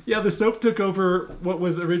 Yeah, the soap took over what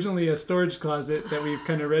was originally a storage closet that we've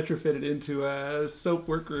kind of retrofitted into a soap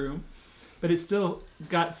workroom. But it still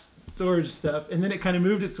got storage stuff. And then it kind of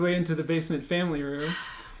moved its way into the basement family room.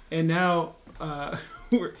 And now,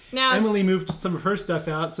 Emily moved some of her stuff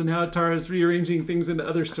out. So now Tara's rearranging things into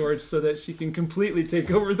other storage so that she can completely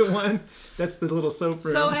take over the one. That's the little soap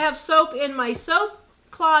room. So I have soap in my soap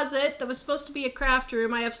closet that was supposed to be a craft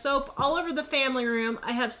room. I have soap all over the family room.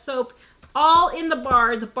 I have soap all in the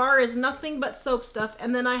bar. The bar is nothing but soap stuff.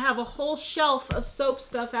 And then I have a whole shelf of soap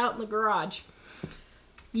stuff out in the garage.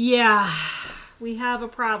 Yeah, we have a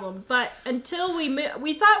problem. But until we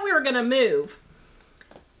thought we were going to move.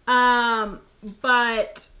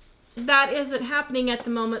 But that isn't happening at the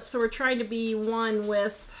moment, so we're trying to be one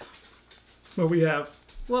with What we have.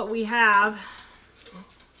 what we have.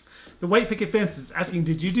 The white picket fence is asking,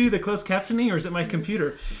 did you do the closed captioning or is it my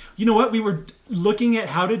computer? You know what? We were looking at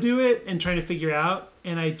how to do it and trying to figure out,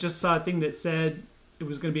 and I just saw a thing that said it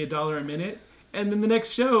was going to be $1 a minute. And then the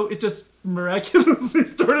next show, it just miraculously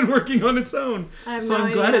started working on its own. So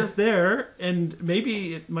I'm glad it's there, and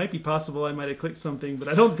maybe it might be possible I might have clicked something, but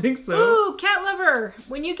I don't think so. Ooh, Cat Lover,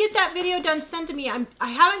 when you get that video done, send to me. I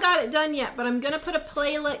haven't got it done yet, but I'm going to put a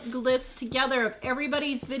playlist together of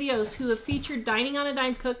everybody's videos who have featured Dining on a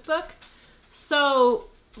Dime cookbook. So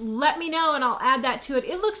let me know and I'll add that to it.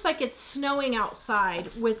 It looks like it's snowing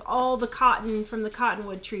outside with all the cotton from the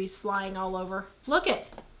cottonwood trees flying all over. Look it,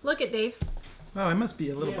 Dave. Wow, I must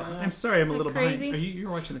be a little behind. I'm sorry, I'm a little crazy? behind. You're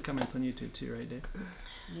watching the comments on YouTube too, right, Dave?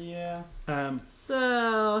 Yeah.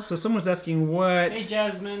 So someone's asking what... Hey,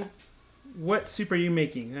 Jasmine. What soup are you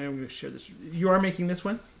making? I'm going to share this. You are making this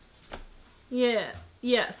one? yeah,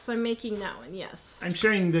 yes, I'm making that one, yes. I'm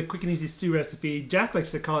sharing the quick and easy stew recipe. Jack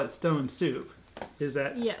likes to call it stone soup. Is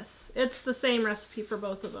that... Yes, it's the same recipe for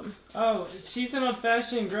both of them. Oh, she's an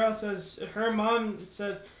old-fashioned girl. Says her mom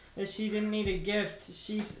said that she didn't need a gift.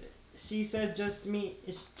 She said just me.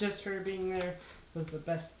 It's just her being there was the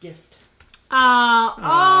best gift. So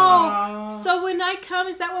when I come,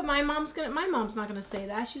 is that what my mom's gonna? My mom's not gonna say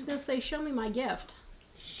that. She's gonna say, "Show me my gift."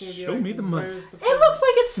 Show me the money. It looks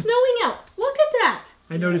like it's snowing out. Look at that.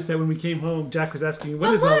 I noticed that when we came home, Jack was asking,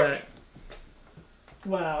 "What is all that?"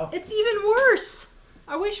 Wow. It's even worse.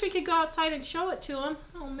 I wish we could go outside and show it to him.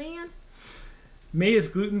 Oh man. May is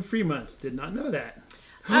gluten-free month. Did not know that.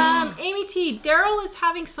 Amy T, Daryl is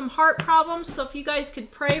having some heart problems, so if you guys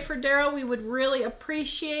could pray for Daryl, we would really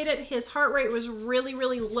appreciate it. His heart rate was really,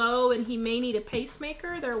 really low, and he may need a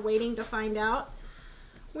pacemaker. They're waiting to find out.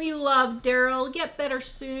 We love Daryl. Get better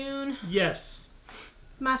soon. Yes.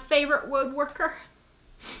 My favorite woodworker,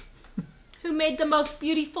 who made the most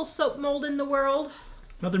beautiful soap mold in the world.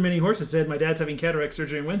 Mother Many Horses said, my dad's having cataract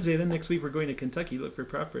surgery on Wednesday, then next week we're going to Kentucky to look for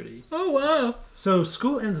property. Oh, wow. So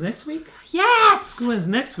school ends next week? Yes! School ends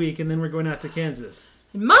next week, and then we're going out to Kansas.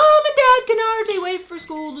 And Mom and Dad can hardly wait for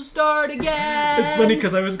school to start again. It's funny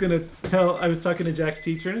because I was talking to Jack's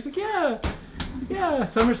teacher, and I was like, yeah,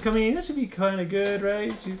 summer's coming, that should be kind of good,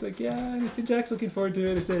 right? She's like, yeah, and I said, Jack's looking forward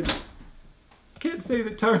to it. I said, can't say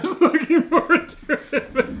that Tara's looking forward to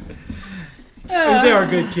it, but... they are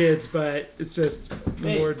good kids, but it's just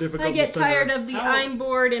more difficult. I get tired of the I'm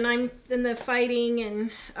bored and I'm in the fighting and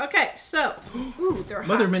okay, so they're hot.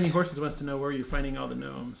 Mother Many Horses wants to know where you're finding all the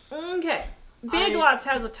gnomes. Okay, Big Lots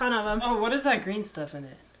has a ton of them. Oh, what is that green stuff in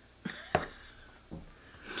it?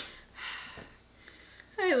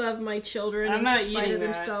 I love my children I'm not in spite eating of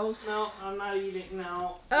that. themselves. No, I'm not eating.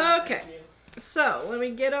 No. Okay, so let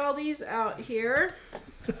me get all these out here.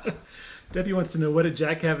 Debbie wants to know, what did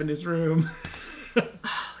Jack have in his room?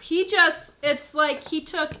 It's like he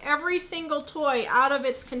took every single toy out of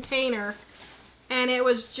its container and it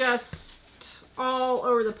was just all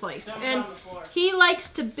over the place. And he likes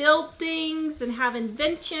to build things and have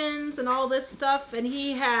inventions and all this stuff, and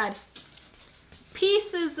he had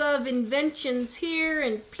pieces of inventions here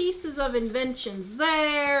and pieces of inventions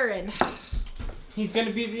there, and he's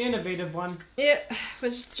gonna be the innovative one. it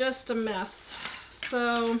was just a mess.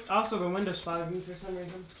 So also the Windows fogging for some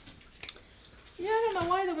reason. yeah, I don't know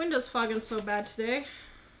why the window's fogging so bad today.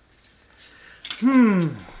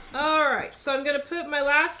 Alright, so I'm going to put my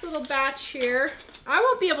last little batch here. I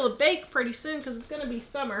won't be able to bake pretty soon because it's going to be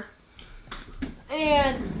summer.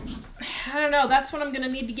 And, I don't know, that's what I'm going to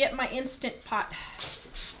need to get my Instant Pot.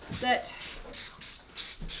 That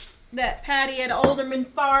Patty at Alderman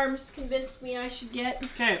Farms convinced me I should get.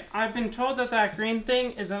 Okay, I've been told that that green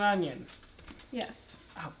thing is an onion. Yes.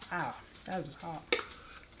 Ow, that is hot.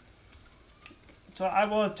 So I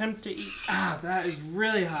will attempt to eat. That is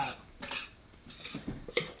really hot.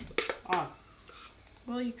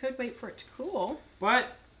 Well, you could wait for it to cool.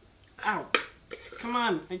 What? Ow. Come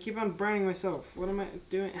on, I keep on burning myself. What am I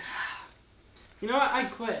doing? You know what? I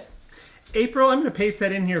quit. April, I'm going to paste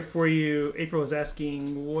that in here for you. April was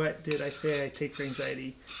asking, what did I say I take for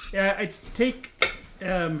anxiety? Yeah, I take,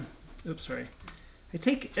 I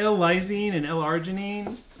take L-lysine and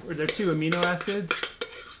L-arginine, or they're two amino acids.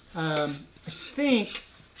 I think,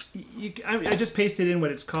 I just pasted in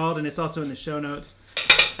what it's called, and it's also in the show notes.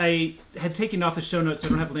 I had taken off the show notes, so I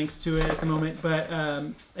don't have links to it at the moment, but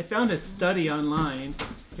I found a study online.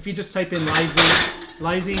 If you just type in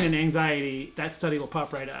lysine and anxiety, that study will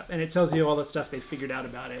pop right up, and it tells you all the stuff they figured out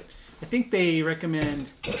about it. I think they recommend,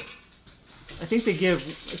 I think they give,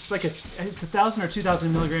 it's 1,000 or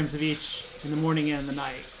 2,000 milligrams of each in the morning and the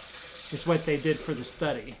night. is what they did for the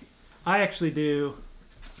study. I actually do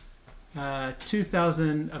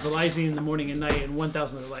 2,000 of lysine in the morning and night and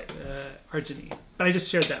 1,000 of arginine. But I just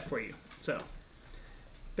shared that for you. So,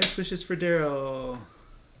 best wishes for Daryl.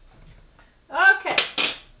 Okay,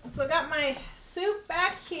 so I got my soup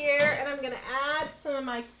back here, and I'm going to add some of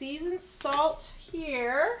my seasoned salt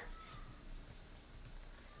here.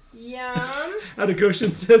 Yum. Out of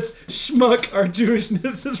Goshen says, schmuck, our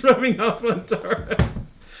Jewishness is rubbing off on Tara.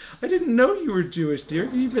 I didn't know you were Jewish, dear.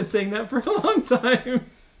 You've been saying that for a long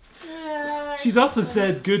time. She's also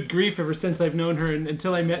said good grief ever since I've known her, and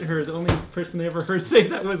until I met her, the only person I ever heard say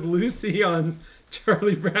that was Lucy on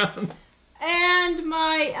Charlie Brown. And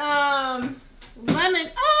my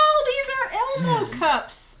lemon. Oh, these are Elmo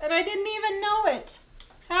cups, and I didn't even know it.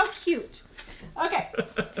 How cute. Okay.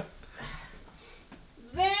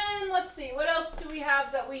 Then let's see, what else do we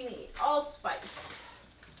have that we need? Allspice.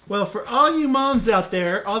 Well, for all you moms out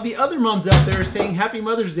there, all the other moms out there are saying Happy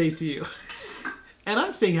Mother's Day to you. And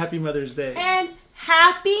I'm saying Happy Mother's Day. And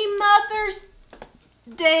Happy Mother's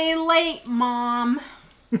Day late, Mom.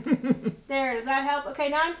 There, does that help? Okay,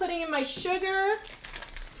 now I'm putting in my sugar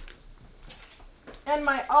and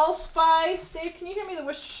my allspice. Dave, can you get me the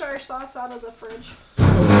Worcestershire sauce out of the fridge?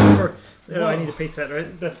 Oh, I need to paste that,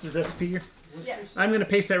 right? That's the recipe here? Yes. I'm going to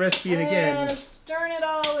paste that recipe in again. And I'm stirring it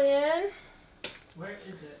all in. Where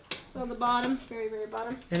is it? It's on the bottom, very, very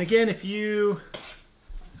bottom. And again, if you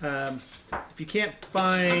can't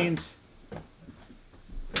find...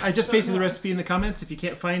 I just pasted the recipe in the comments. If you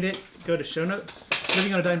can't find it, go to show notes,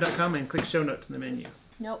 livingonadime.com, and click show notes in the menu.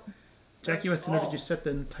 Nope. Jackie wants to know, did you set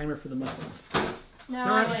the timer for the muffins? No,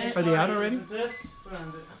 Are they out already? Is it this?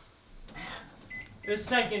 Found it. It's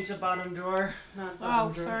second to bottom drawer, not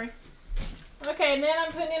bottom drawer. sorry. Okay, and then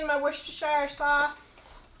I'm putting in my Worcestershire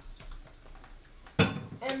sauce.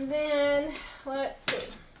 And then, let's see.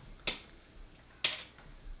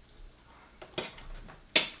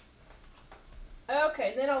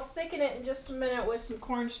 Okay, then I'll thicken it in just a minute with some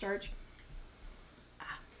cornstarch.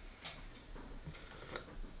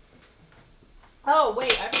 Oh,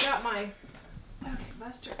 wait, I forgot my... Okay,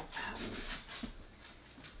 mustard.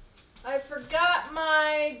 I forgot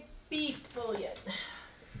my beef bouillon.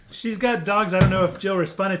 She's got dogs. I don't know if Jill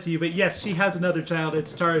responded to you, but yes, she has another child.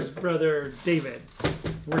 It's Tara's brother, David.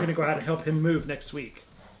 We're going to go out and help him move next week.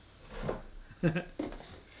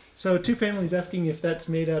 So, two families asking if that's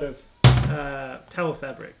made out of towel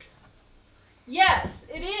fabric. Yes,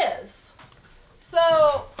 it is.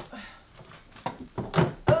 So,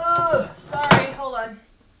 sorry, hold on.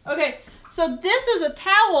 Okay, so this is a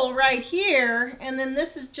towel right here, and then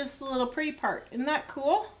this is just the little pretty part. Isn't that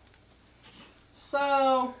cool?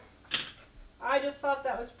 So, I just thought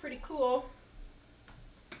that was pretty cool.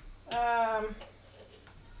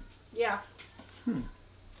 Yeah.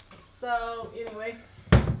 So, anyway.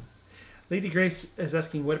 Lady Grace is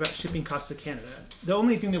asking, what about shipping costs to Canada? The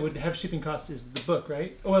only thing that would have shipping costs is the book,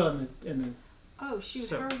 right? Oh, well, and the Oh, shoot,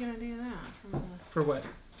 so, how are we going to do that? For what?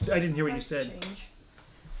 I didn't hear what you said. Change.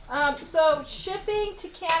 So, shipping to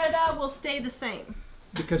Canada will stay the same.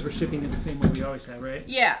 Because we're shipping it the same way we always have, right?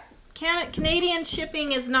 Yeah. Canadian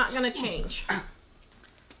shipping is not going to change.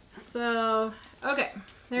 So, okay.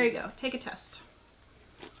 There you go. Take a test.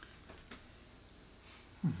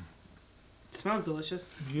 It smells delicious.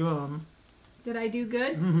 Yum. Did I do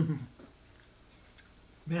good? Man,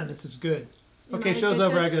 this is good. You Okay, might show's get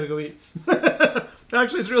over. good. I gotta go eat.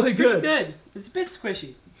 Actually, it's really good. Good. It's a bit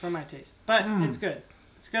squishy for my taste, but it's good.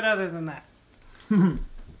 It's good other than that.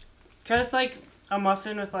 Cause it's like a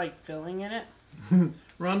muffin with like filling in it.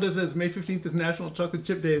 Rhonda says May 15th is National Chocolate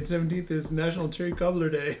Chip Day and 17th is National Cherry Cobbler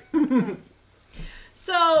Day.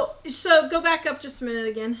 So go back up just a minute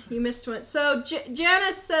again. You missed one. So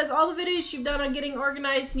Janice says, all the videos you've done on getting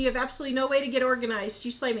organized and you have absolutely no way to get organized.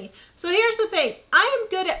 You slay me. So here's the thing. I am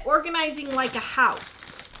good at organizing like a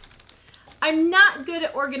house. I'm not good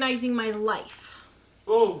at organizing my life.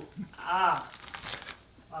 Oh, ah.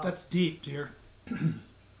 Wow. That's deep, dear.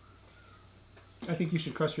 I think you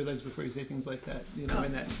should cross your legs before you say things like that. You know,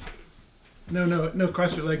 in that... No,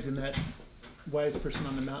 cross your legs in that wise person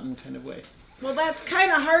on the mountain kind of way. Well, that's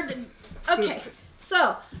kind of hard to... Okay,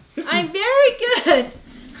 so I'm very good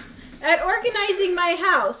at organizing my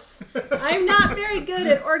house. I'm not very good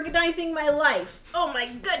at organizing my life. Oh my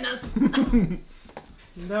goodness.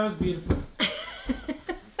 That was beautiful.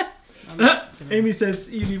 Amy says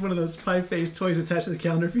you need one of those pie-faced toys attached to the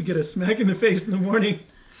calendar. If you get a smack in the face in the morning,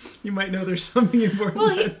 you might know there's something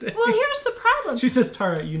important that day. Well, here's the problem. She says,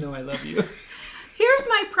 Tara, you know I love you. Here's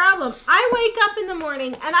my problem. I wake up in the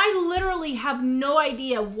morning and I literally have no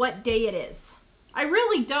idea what day it is. I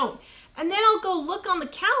really don't. and then I'll go look on the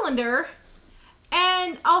calendar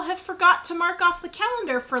and I'll have forgot to mark off the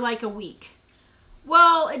calendar for like a week.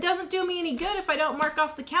 Well, it doesn't do me any good if I don't mark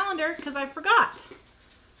off the calendar because I forgot.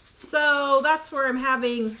 So that's where I'm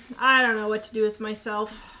having, I don't know what to do with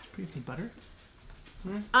myself. Do you have any butter?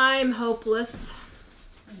 I'm hopeless.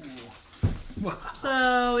 Wow.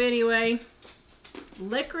 So anyway,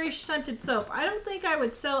 licorice scented soap. I don't think I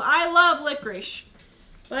would sell, I love licorice,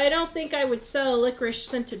 but I don't think I would sell licorice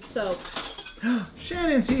scented soap.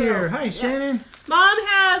 Shannon's here. So, Hi, yes. Shannon. Mom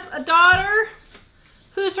has a daughter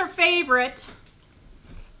who's her favorite,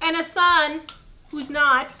 and a son who's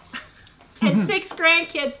not, and 6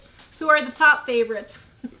 grandkids who are the top favorites.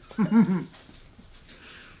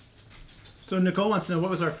 So Nicole wants to know what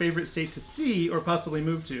was our favorite state to see or possibly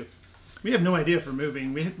move to. We have no idea for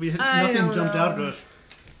moving. We had nothing jumped out at us.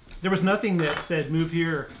 There was nothing that said move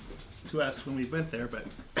here to us when we went there, but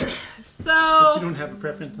So you don't have a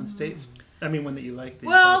preference on states? I mean, one that you like. That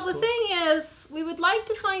well, you the cool. thing is, we would like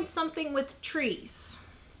to find something with trees.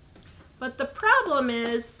 But the problem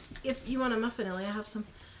is, if you want a muffin, Ellie, I have some.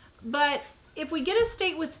 But if we get a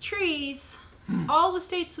state with trees, all the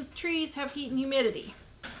states with trees have heat and humidity.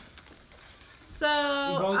 So,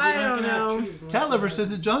 I don't know. Cat Lover says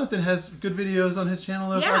that Jonathan has good videos on his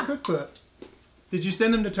channel of Yeah. our cookbook. Did you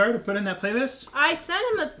send him to Tara to put in that playlist? I sent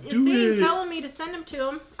him a Do thing it. telling me to send him to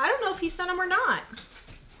him. I don't know if he sent him or not.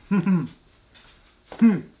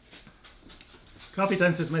 Coffee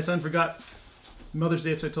Time says my son forgot Mother's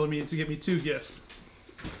Day, so I told him he needs to get me 2 gifts.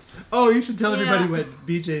 Oh, you should tell everybody Yeah. what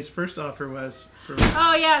BJ's first offer was. For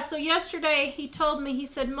Oh yeah, so yesterday he told me, he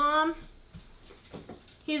said, Mom,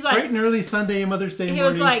 he's like, bright and early Sunday, Mother's Day he morning.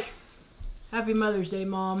 was like, Happy Mother's Day,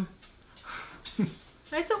 Mom.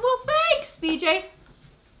 I said, well, thanks, BJ.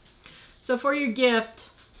 So for your gift,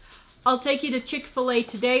 I'll take you to Chick-fil-A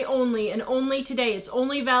today only, and only today. It's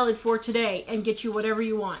only valid for today, and get you whatever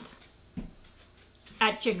you want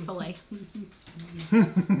at Chick-fil-A.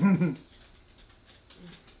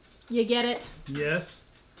 You get it? Yes.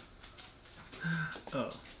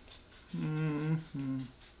 Oh. Mm-hmm.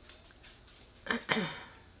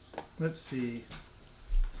 Let's see.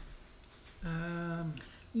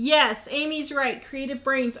 Yes, Amy's right. Creative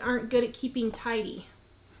brains aren't good at keeping tidy.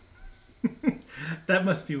 That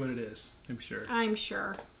must be what it is, I'm sure. I'm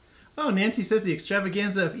sure. Oh, Nancy says the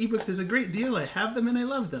extravaganza of ebooks is a great deal. I have them and I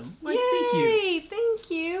love them. Why, Yay! thank you. Thank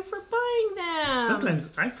you for buying them. Sometimes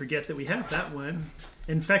I forget that we have that one.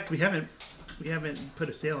 In fact, we haven't put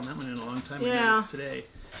a sale on that one in a long time. Yeah. I noticed today.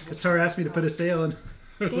 Because Tara asked me to put a sale, and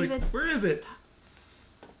I was like, David, "Where is it?"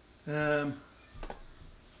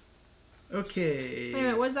 Okay. Wait a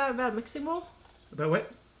minute, what's that about? Mixing bowl? About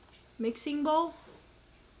what? Mixing bowl?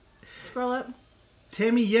 Scroll up.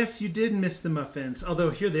 Tammy, yes, you did miss the muffins. Although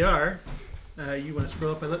here they are. You want to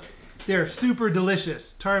scroll up? They're super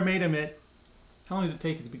delicious. Tara made them at. How long did it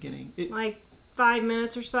take at the beginning? Like 5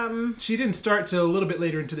 minutes or something. She didn't start till a little bit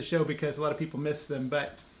later into the show because a lot of people missed them,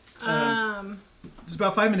 but it's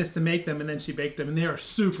about 5 minutes to make them, and then she baked them, and they are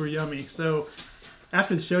super yummy. So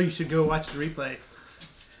after the show, you should go watch the replay,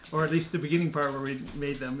 or at least the beginning part where we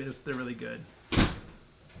made them. They're really good.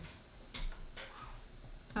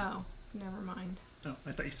 Oh, never mind. Oh,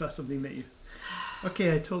 I thought you saw something that you.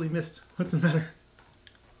 Okay, I totally missed. What's the matter?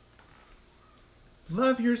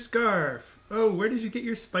 Love your scarf. Oh, where did you get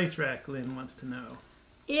your spice rack? Lynn wants to know.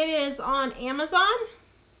 It is on Amazon.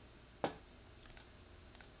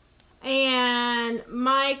 And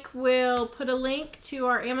Mike will put a link to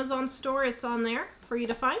our Amazon store. It's on there for you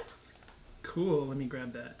to find. Cool. Let me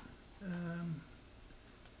grab that.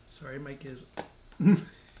 Sorry, Mike is.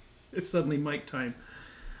 It's suddenly Mike time.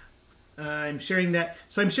 I'm sharing that.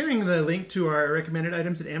 So I'm sharing the link to our recommended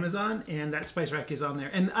items at Amazon, and that spice rack is on there.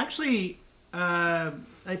 And actually, I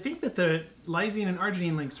think that the lysine and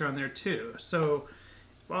arginine links are on there too. So,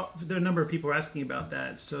 well, there are a number of people asking about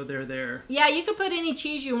that, so they're there. Yeah, you can put any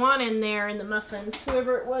cheese you want in there in the muffins.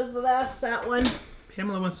 Whoever it was that asked that one.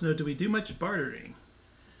 Pamela wants to know, do we do much bartering?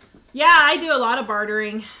 Yeah, I do a lot of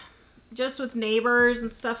bartering. Just with neighbors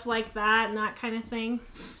and stuff like that and that kind of thing.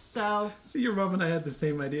 So. See, your mom and I had the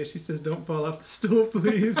same idea. She says, don't fall off the stool,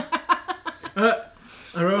 please.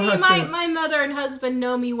 Aroha says, my mother and husband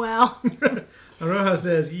know me well. Aroha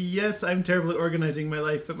says, yes, I'm terrible at organizing my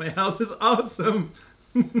life, but my house is awesome.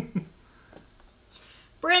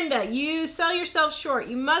 Brenda, you sell yourself short.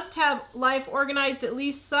 You must have life organized at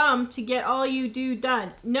least some to get all you do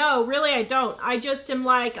done. No, really I don't. I just am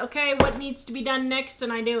like, okay, what needs to be done next?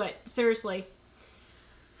 And I do it. Seriously.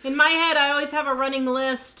 In my head, I always have a running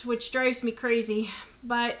list, which drives me crazy.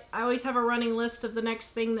 But I always have a running list of the next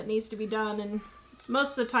thing that needs to be done. And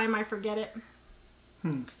most of the time I forget it.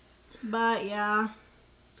 But yeah.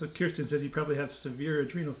 So Kirsten says you probably have severe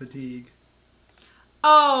adrenal fatigue.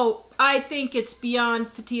 Oh, I think it's beyond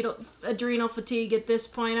adrenal fatigue at this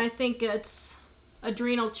point. I think it's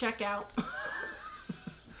adrenal checkout.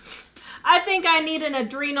 I think I need an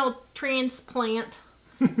adrenal transplant.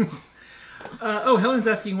 Helen's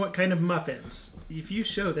asking what kind of muffins. If you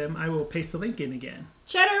show them, I will paste the link in again.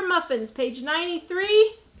 Cheddar Muffins, page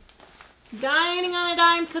 93. Dining on a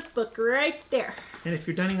Dime cookbook right there. And if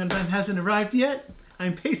your dining on a dime hasn't arrived yet,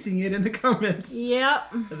 I'm pasting it in the comments.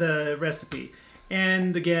 Yep. The recipe.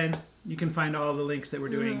 And again, you can find all the links that we're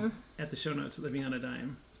doing at the show notes at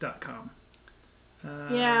livingonadime.com.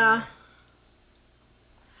 Yeah.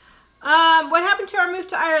 What happened to our move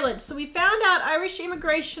to Ireland? So we found out Irish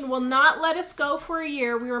immigration will not let us go for a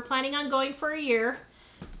year. We were planning on going for a year.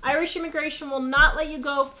 Irish immigration will not let you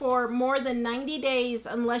go for more than 90 days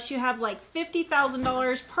unless you have like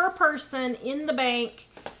 $50,000 per person in the bank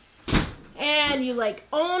and you like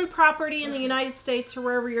own property in the United States or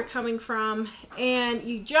wherever you're coming from, and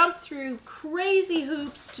you jump through crazy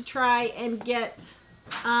hoops to try and get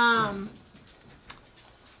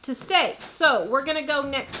to stay. So we're gonna go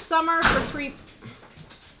next summer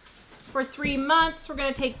for 3 months. We're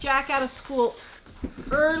gonna take Jack out of school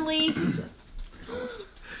early.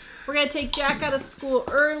 We're gonna take Jack out of school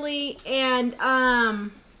early and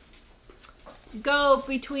go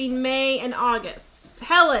between May and August.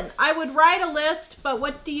 Helen, I would write a list, but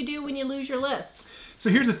what do you do when you lose your list? So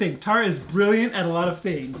here's the thing. Tara is brilliant at a lot of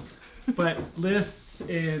things, but lists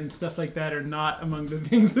and stuff like that are not among the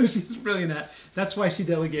things that she's brilliant at. That's why she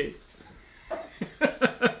delegates.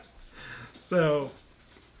 So,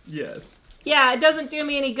 yes. Yeah, it doesn't do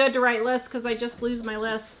me any good to write lists because I just lose my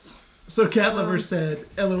lists. So Cat Lover said,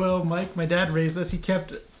 LOL, Mike, my dad raised us.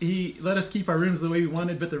 He let us keep our rooms the way we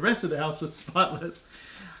wanted, but the rest of the house was spotless.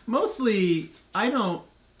 Mostly, I don't...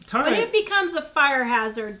 When it becomes a fire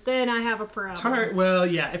hazard, then I have a problem. Well,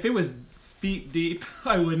 yeah, if it was feet deep,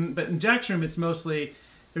 I wouldn't. But in Jack's room, it's mostly,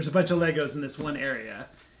 there's a bunch of Legos in this one area.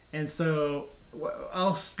 And so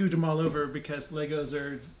I'll scoot them all over because Legos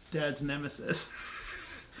are Dad's nemesis.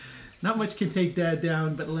 Not much can take Dad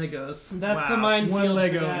down but Legos. That's the minefield. One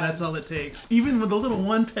Lego, for Dad. and that's all it takes. Even with a little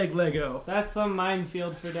one-peg Lego. That's the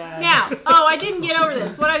minefield for Dad. Now, I didn't get over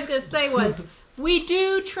this. What I was going to say was, we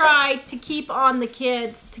do try to keep on the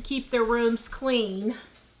kids to keep their rooms clean.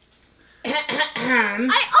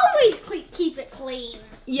 I always keep it clean.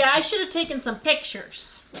 Yeah, I should have taken some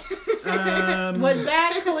pictures. Was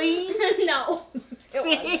that clean? No.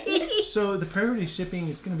 See? So the priority shipping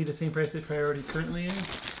is going to be the same price that priority currently is?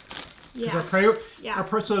 Yeah.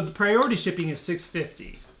 So the priority shipping is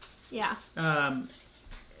 $6.50. Yeah.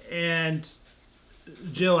 And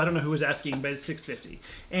Jill, I don't know who was asking, but it's $6.50.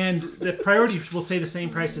 And the priority will say the same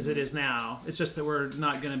price as it is now. It's just that we're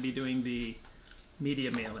not going to be doing the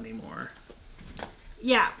media mail anymore.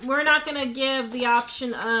 Yeah, we're not going to give the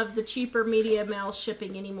option of the cheaper media mail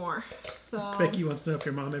shipping anymore. So Becky wants to know if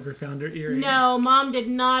your mom ever found her earring. No, Mom did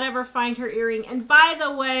not ever find her earring. And by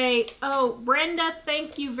the way, Brenda,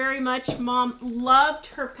 thank you very much. Mom loved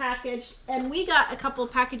her package, and we got a couple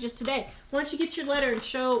of packages today. Why don't you get your letter and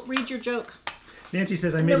read your joke? Nancy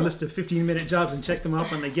says, I made a list of 15-minute jobs and check them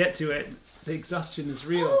off when they get to it. The exhaustion is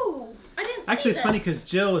real. Oh, I didn't see Actually, it's this. funny because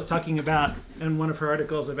Jill was talking about, in one of her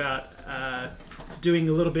articles, about doing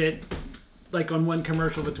a little bit, like on one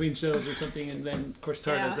commercial between shows or something, and then, of course,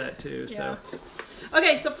 Tara does that too. Yeah. So.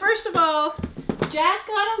 Okay, so first of all, Jack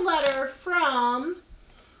got a letter from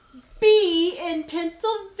B in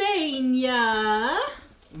Pennsylvania.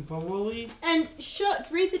 Bowley? And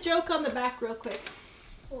read the joke on the back real quick.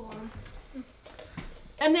 Hold on.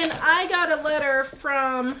 And then I got a letter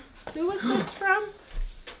from, who was this from?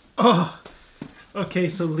 Oh, okay,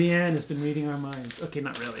 so Leanne has been reading our minds. Okay,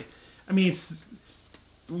 not really. I mean,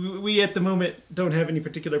 we at the moment don't have any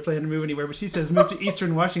particular plan to move anywhere, but she says move to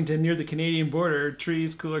eastern Washington near the Canadian border,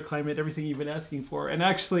 trees, cooler climate, everything you've been asking for. And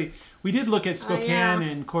actually, we did look at Spokane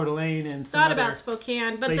and Coeur d'Alene and some Thought other about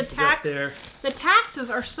Spokane, but places up there. the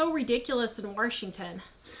taxes are so ridiculous in Washington.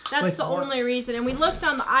 That's the only reason. And we looked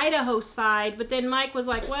on the Idaho side, but then Mike was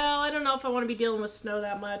like, well, I don't know if I want to be dealing with snow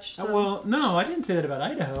that much. So. Well, no, I didn't say that about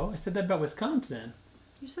Idaho. I said that about Wisconsin.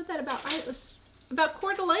 You said that about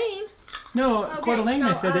Coeur d'Alene. No, Coeur d'Alene, so,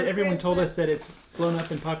 I said that everyone where's told the- us that it's blown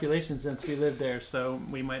up in population since we lived there, so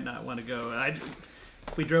we might not want to go.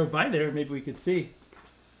 If we drove by there, maybe we could see.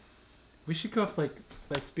 We should go up like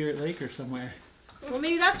by Spirit Lake or somewhere. Well,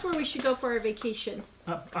 maybe that's where we should go for our vacation.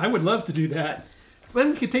 I would love to do that.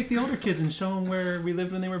 Then we could take the older kids and show them where we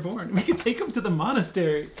lived when they were born. We could take them to the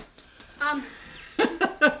monastery.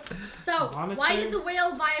 So, why did the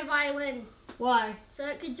whale buy a violin? Why? So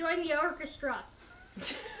it could join the orchestra.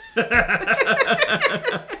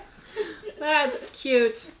 That's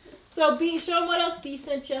cute. So B, show him what else B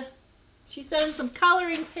sent you. She sent him some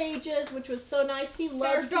coloring pages, which was so nice. He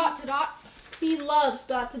loves dot to dots. He loves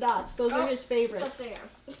dot to dots. Those are his So favorites.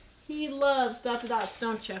 there. He loves dot to dots,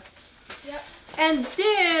 don't you? Yep. And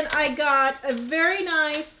then I got a very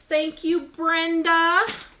nice thank you, Brenda.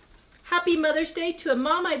 Happy Mother's Day to a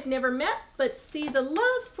mom I've never met, but see the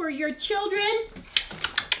love for your children.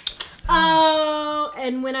 Oh,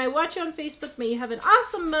 and when I watch you on Facebook, may you have an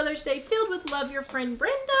awesome Mother's Day filled with love, your friend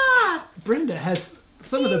Brenda. Brenda has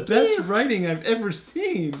some of the best writing I've ever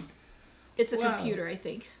seen. It's a Wow. computer, I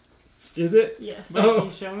think. Is it? Yes. Can Oh.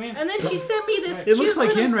 you show me? And then she sent me this It cute looks like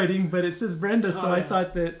little... handwriting, but it says Brenda, so Oh, I yeah.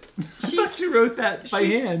 thought that I She's- thought she wrote that by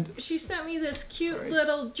hand. She sent me this cute Sorry.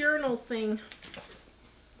 little journal thing.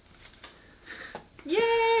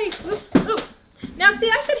 Yay! Oops. Ooh. Now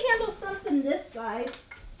see, I could handle something this size.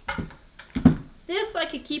 This I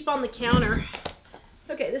could keep on the counter.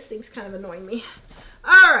 Okay, this thing's kind of annoying me.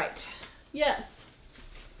 All right. Yes.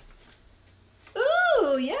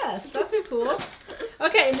 Ooh, yes, that's cool.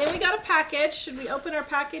 Okay, and then we got a package. Should we open our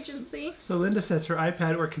package and see? So Linda says her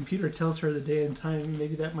iPad or computer tells her the day and time.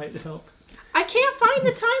 Maybe that might help. I can't find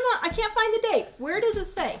the time on, I can't find the date. Where does it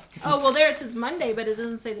say? Oh, well there it says Monday, but it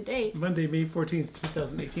doesn't say the date. Monday, May 14th,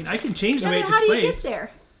 2018. I can change the Yeah, way but it how do you displays. get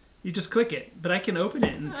there? You just click it, but I can open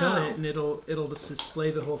it and tell Oh. it, and it'll just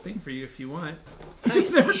display the whole thing for you if you want. You I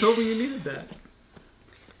just never see. told me you needed that.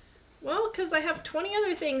 Well, because I have 20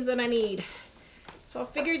 other things that I need. So I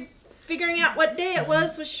figured figuring out what day it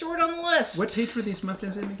was short on the list. What page were these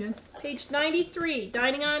muffins in again? Page 93,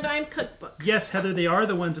 Dining on a Dime Cookbook. Yes, Heather, they are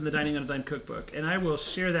the ones in the Dining on a Dime cookbook, and I will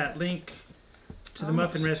share that link to the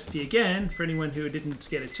muffin recipe again for anyone who didn't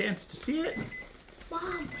get a chance to see it.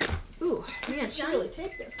 Mom. Ooh, man, she really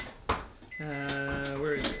take this.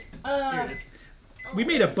 Where is it? Here it is. We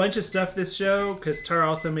made a bunch of stuff this show because Tara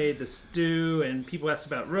also made the stew, and people asked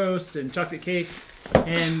about roast and chocolate cake.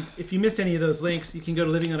 And if you missed any of those links, you can go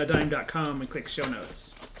to livingonadime.com and click show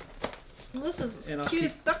notes. Well, this is And the I'll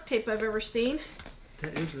cutest duct tape I've ever seen.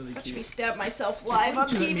 That is really Watch me cute. stab myself live on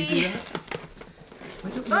Why don't you let me do TV. that? Why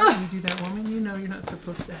don't you let me do that, woman? You know you're not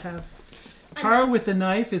supposed to have... Tara with the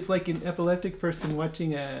knife is like an epileptic person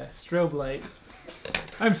watching a strobe light.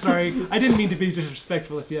 I'm sorry. I didn't mean to be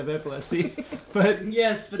disrespectful if you have epilepsy. But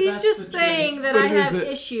Yes, but He's that's just the truth. saying that But I it is have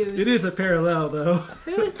a- issues. it is a parallel, though.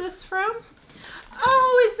 Who is this from?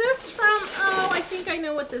 Oh, is this from... Oh, I think I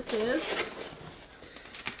know what this is.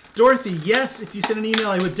 Dorothy, yes, if you send an email,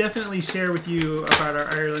 I would definitely share with you about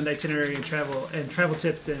our Ireland itinerary and travel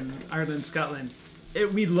tips in Ireland, Scotland.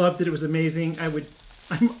 We loved it. It was amazing.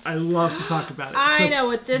 I love to talk about it. I So, know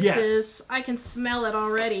what this yes. is. I can smell it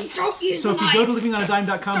already. Don't use So the if you knife. go to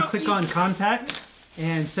livingonadime.com, Don't click use on it. contact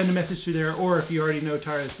and send a message through there. Or if you already know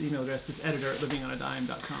Tara's email address, it's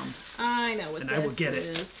editor@livingonadime.com. I know what And this I will get it.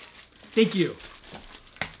 is. Thank you.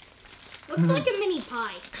 Looks like a mini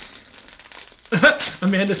pie.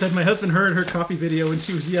 Amanda said my husband heard her coffee video when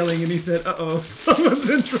she was yelling, and he said, "Uh-oh, someone's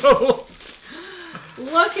in trouble."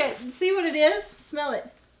 Look at, see what it is? Smell it.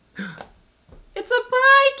 It's a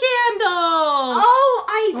pie candle. Oh,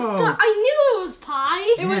 Oh. I knew it was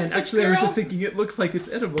pie. It was Man, the actually, I was girl- just thinking it looks like it's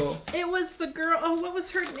edible. It was the girl. Oh, what was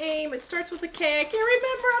her name? It starts with a K. I can't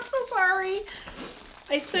remember. I'm so sorry.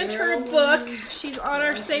 I sent her a book. She's on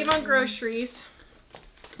our Save on Groceries.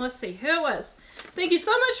 Let's see who it was. Thank you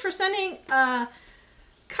so much for sending a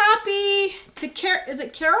copy to Is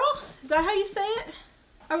it Carol? Is that how you say it?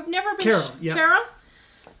 I've never been. Carol, yeah. Carol?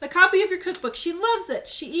 A copy of your cookbook. She loves it.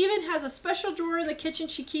 She even has a special drawer in the kitchen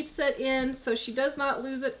she keeps it in so she does not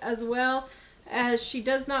lose it, as well as she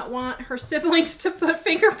does not want her siblings to put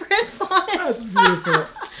fingerprints on it. That's beautiful.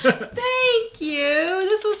 Thank you.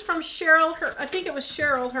 This was from Cheryl. I think it was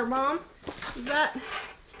Cheryl, her mom. Is that?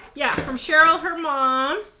 Yeah, from Cheryl, her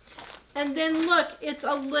mom. And then look, it's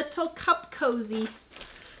a little cup cozy.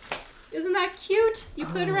 Isn't that cute? You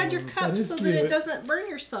put it around your Oh, cup that is so that it cute. doesn't burn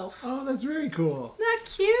yourself. Oh, that's very cool. Isn't that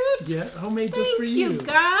cute? Yeah, homemade just Thank for you, you.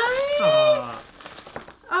 guys. Aw.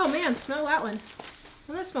 Oh man, smell that one.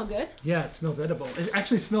 Doesn't that smell good? Yeah, it smells edible. It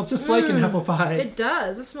actually smells just like an apple pie. It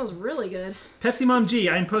does. It smells really good. Pepsi Mom G,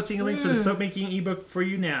 I'm posting a link for the soap making ebook for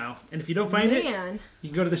you now. And if you don't find it, Man. you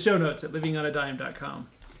can go to the show notes at livingonadime.com.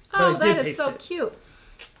 But Oh, I did that is taste so it. cute.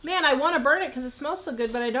 Man, I want to burn it because it smells so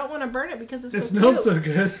good, but I don't want to burn it because it's It so smells cute. so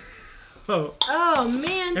good. Oh, Oh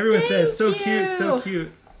man, everyone says thank so cute, so you.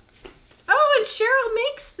 cute. Oh, and Cheryl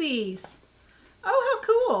makes these. Oh, how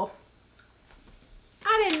cool.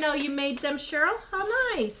 I didn't know you made them, Cheryl. How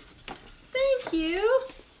nice. Thank you.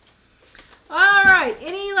 All right.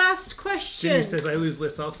 Any last Jenny questions? says I lose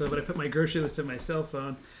lists also, but I put my grocery list in my cell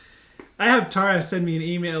phone. I have Tara send me an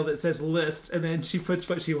email that says list, and then she puts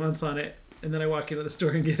what she wants on it, and then I walk into the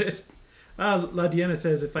store and get it. La Diana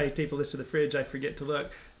says if I tape a list to the fridge, I forget to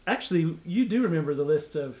look. Actually, you do remember the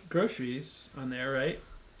list of groceries on there, right?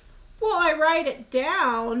 Well, I write it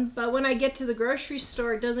down, but when I get to the grocery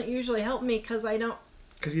store, it doesn't usually help me because I don't.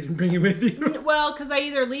 Because you didn't bring it with you? Well, because I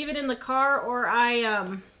either leave it in the car or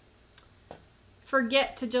I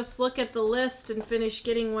forget to just look at the list and finish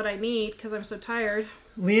getting what I need because I'm so tired.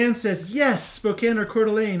 Leanne says, yes, Spokane or Coeur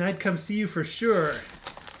d'Alene. I'd come see you for sure.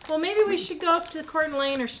 Well, maybe we should go up to Coeur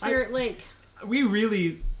d'Alene or Spirit Lake. We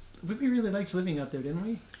really liked living up there, didn't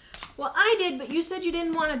we? Well, I did, but you said you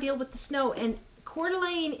didn't want to deal with the snow, and Coeur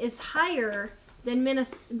d'Alene is higher than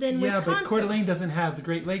Wisconsin. Yeah, but Coeur d'Alene doesn't have the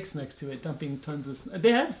Great Lakes next to it, dumping tons of snow.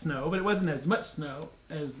 They had snow, but it wasn't as much snow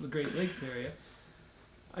as the Great Lakes area.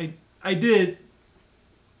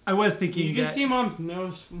 I was thinking you could see Mom's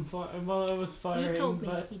nose while it was firing. You told me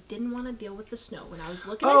but... he didn't want to deal with the snow when I was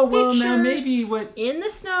looking Oh, at well, pictures now maybe what... in the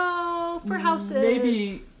snow for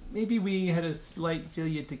houses. Maybe we had a slight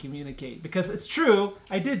failure to communicate. Because it's true,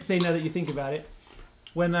 I did say, now that you think about it,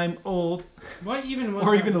 when I'm old, what even was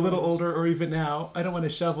or even a little older, or even now, I don't want to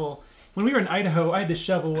shovel. When we were in Idaho, I had to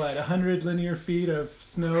shovel, 100 linear feet of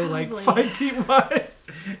snow, Probably. 5 feet wide.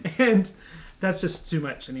 And that's just too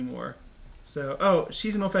much anymore. So,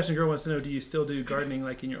 she's an old-fashioned girl wants to know, do you still do gardening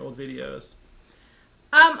like in your old videos?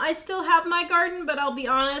 I still have my garden, but I'll be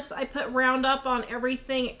honest, I put Roundup on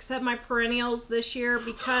everything except my perennials this year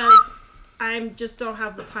because I just don't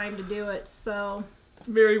have the time to do it, so...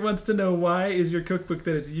 Mary wants to know, why is your cookbook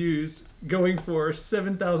that is used going for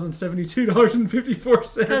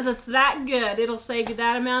 $7,072.54? Because it's that good. It'll save you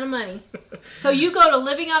that amount of money. So you go to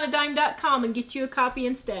livingonadime.com and get you a copy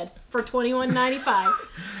instead for $21.95.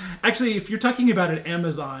 Actually, if you're talking about an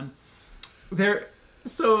Amazon,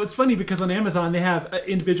 so it's funny because on Amazon they have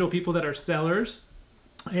individual people that are sellers,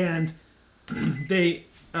 and they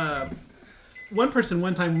one person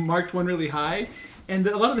one time marked one really high. And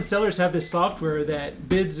a lot of the sellers have this software that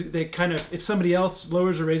bids, they kind of, if somebody else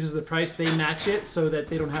lowers or raises the price, they match it so that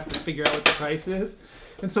they don't have to figure out what the price is.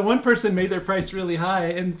 And so one person made their price really high,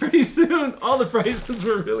 and pretty soon all the prices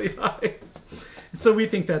were really high. So we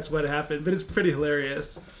think that's what happened, but it's pretty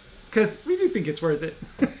hilarious because we do think it's worth it.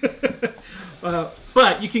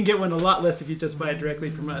 But you can get one a lot less if you just buy it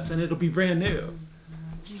directly from us, and it'll be brand new.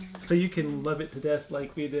 So you can love it to death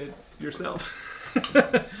like we did yourself.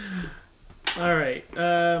 All right.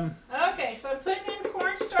 Okay, so I'm putting in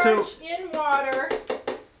cornstarch in water,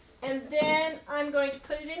 and then I'm going to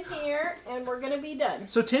put it in here, and we're going to be done.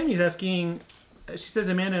 So Tammy's asking, she says,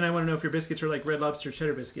 Amanda and I want to know if your biscuits are like Red Lobster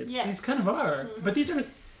cheddar biscuits. Yes. These kind of are. Mm-hmm. But these are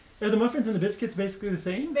the muffins and the biscuits basically the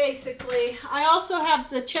same? Basically. I also have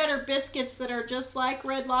the cheddar biscuits that are just like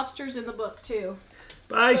Red Lobsters in the book, too.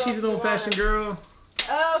 Bye, So she's an old-fashioned girl.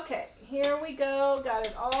 Okay, here we go. Got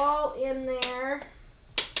it all in there.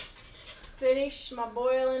 Finish my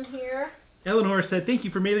boiling here. Eleanor said, thank you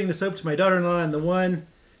for mailing the soap to my daughter-in-law and the one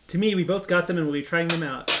to me. We both got them and we'll be trying them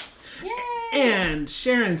out. Yay! And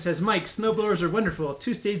Sharon says, Mike, snowblowers are wonderful.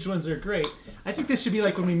 2-stage ones are great. I think this should be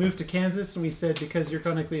like when we moved to Kansas and we said, because you're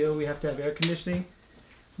chronically ill, we have to have air conditioning.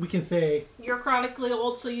 We can say, you're chronically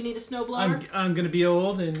old, so you need a snowblower. I'm going to be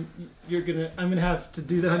old and I'm going to have to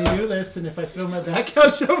do the honey-do list. And if I throw my back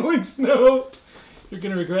out shoveling snow, you're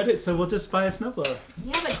going to regret it, so we'll just buy a snowblower.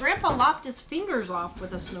 Yeah, but Grandpa lopped his fingers off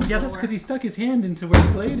with a snowblower. Yeah, that's because he stuck his hand into where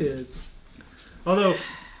the blade is. Although,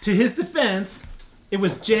 to his defense, it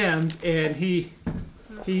was jammed and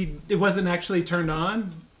it wasn't actually turned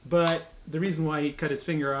on. But the reason why he cut his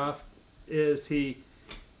finger off is he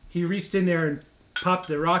reached in there and popped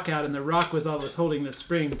the rock out, and the rock was all that was holding the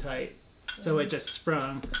spring tight, so it just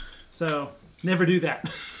sprung. So never do that.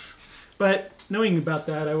 But knowing about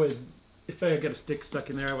that, I would. If I got a stick stuck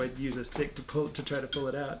in there, I would use a stick to try to pull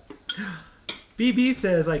it out. BB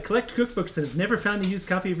says, I collect cookbooks and have never found a used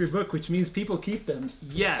copy of your book, which means people keep them.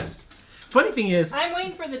 Yes. Funny thing is, I'm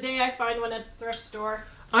waiting for the day I find one at the thrift store.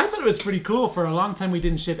 I thought it was pretty cool. For a long time we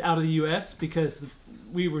didn't ship out of the U.S. because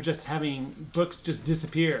we were just having books just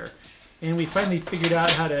disappear. And we finally figured out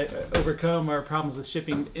how to overcome our problems with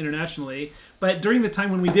shipping internationally. But during the time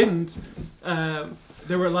when we didn't,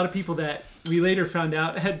 there were a lot of people that we later found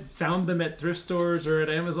out had found them at thrift stores or at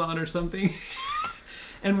Amazon or something.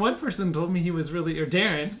 And one person told me he was really, or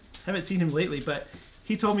Darren, haven't seen him lately, but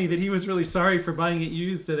he told me that he was really sorry for buying it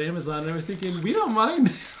used at Amazon. And I was thinking, we don't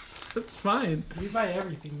mind. That's fine. We buy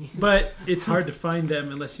everything. But it's hard to find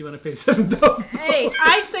them unless you want to pay $7,000. Hey,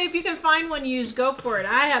 I say if you can find one used, go for it.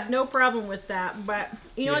 I have no problem with that, but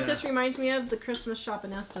You know what Yeah. this reminds me of? The Christmas shop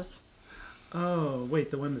in Estes. Oh,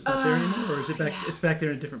 wait, the one that's not there anymore? Or is it back? Yeah. It's back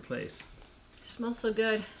there in a different place. It smells so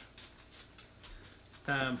good.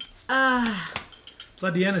 Um, Ah.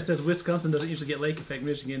 Deanna says Wisconsin doesn't usually get lake effect.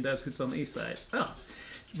 Michigan does 'cause it's on the east side. Oh.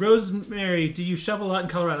 Rosemary, do you shovel a lot in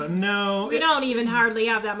Colorado? No. We don't even hardly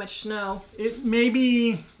have that much snow. It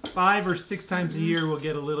maybe 5 or 6 times a year we'll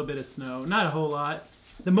get a little bit of snow. Not a whole lot.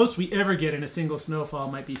 The most we ever get in a single snowfall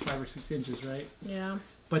might be 5 or 6 inches, right? Yeah.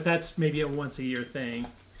 But that's maybe a once a year thing.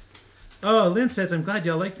 Oh, Lynn says, I'm glad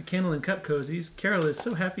y'all like the candle and cup cozies. Carol is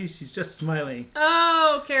so happy she's just smiling.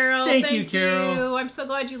 Oh, Carol. Thank you, Carol. I'm so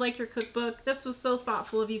glad you like your cookbook. This was so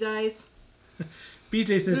thoughtful of you guys.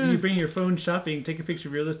 BJ says, do you bring your phone shopping? Take a picture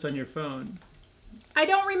of your list on your phone. I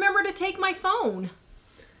don't remember to take my phone.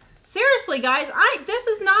 Seriously, guys, this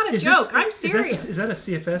is not a joke. I'm serious. Is that a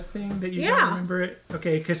CFS thing that you don't remember it?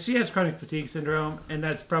 Okay, because she has chronic fatigue syndrome, and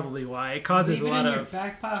that's probably why. It causes Leave a it lot in your of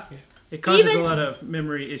back pocket. it causes a lot of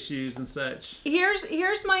memory issues and such. Here's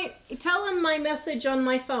tell him my message on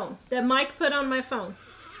my phone that Mike put on my phone.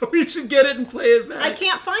 We should get it and play it back. I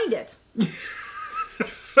can't find it.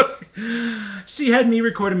 She had me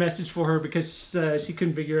record a message for her because she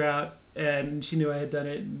couldn't figure out, and she knew I had done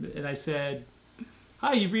it. And I said,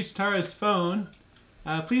 "Hi, you've reached Tara's phone.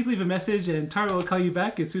 Please leave a message, and Tara will call you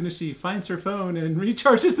back as soon as she finds her phone and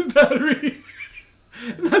recharges the battery."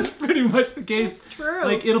 And that's pretty much the case. It's true.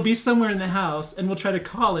 Like, it'll be somewhere in the house, and we'll try to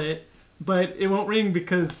call it, but it won't ring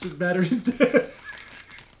because the battery's dead.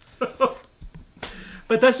 So,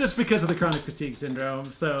 but that's just because of the chronic fatigue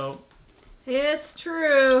syndrome. So. It's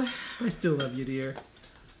true. I still love you, dear.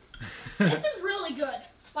 This is really good,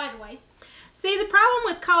 by the way. See, the problem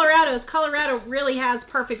with Colorado is Colorado really has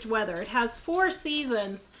perfect weather. It has 4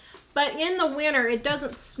 seasons, but in the winter, it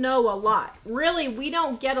doesn't snow a lot. Really, we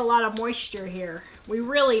don't get a lot of moisture here. We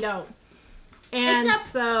really don't. And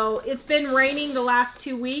so it's been raining the last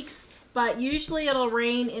 2 weeks, but usually it'll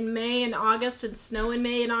rain in May and August and snow in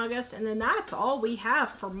May and August, and then that's all we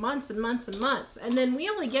have for months and months and months. And then we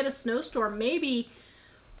only get a snowstorm maybe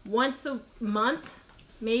once a month,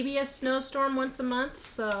 maybe a snowstorm once a month.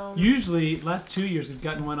 So usually, last 2 years we've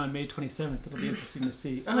gotten one on May 27th. It'll be interesting to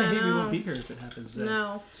see. Oh, maybe we won't be here if it happens then.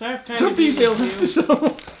 No. Sorry, I've kind So of eaten BJ a left the few.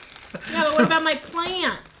 show. Yeah, but what about my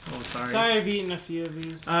plants? Oh, sorry. Sorry, I've eaten a few of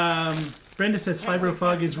these. Brenda says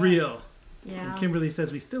fibrofog is real. Yeah. And Kimberly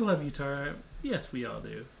says we still love you, Tara. Yes, we all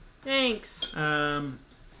do. Thanks. Um,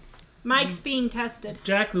 Mike's being tested.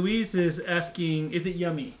 Jack Louise is asking, is it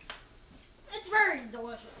yummy? It's very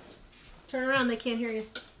delicious. Turn around, they can't hear you.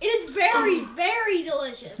 It is very, very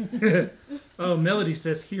delicious. Oh, Melody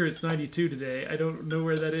says here it's 92 today. I don't know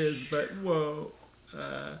where that is, but whoa.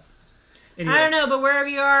 Anyway, I don't know, but wherever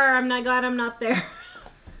you are, I'm not glad I'm not there.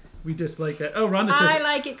 we just like that. Oh, Rhonda I says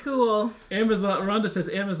like it cool. Amazon. Rhonda says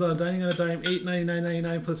Amazon dining on a dime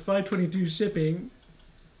 $8.99.99 plus $5.22 shipping.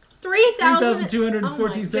 3,000.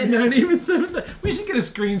 $3,214.79. Even 7. We should get a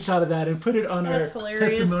screenshot of that and put it on That's our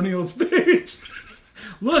hilarious. testimonials page.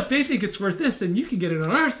 Look, they think it's worth this, and you can get it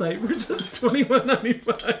on our site for just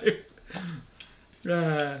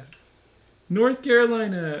 $21.95. North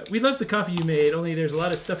Carolina. We love the coffee you made, only there's a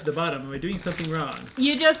lot of stuff at the bottom. Am I doing something wrong?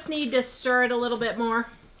 You just need to stir it a little bit more.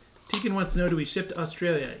 Tegan wants to know, do we ship to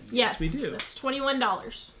Australia? Yes, we do. That's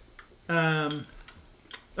 $21.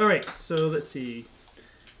 All right, so let's see.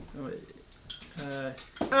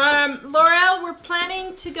 Laurel, we're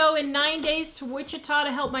planning to go in 9 days to Wichita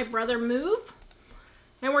to help my brother move.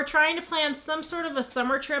 And we're trying to plan some sort of a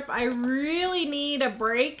summer trip. I really need a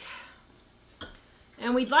break.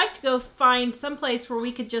 And we'd like to go find someplace where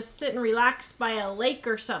we could just sit and relax by a lake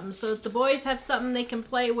or something so that the boys have something they can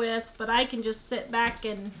play with, but I can just sit back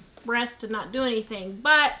and rest and not do anything.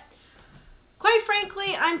 But quite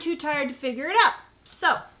frankly, I'm too tired to figure it out.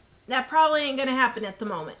 So that probably ain't going to happen at the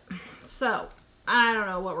moment. So I don't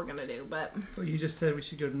know what we're going to do, but... Well, you just said we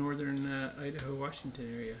should go to northern Idaho,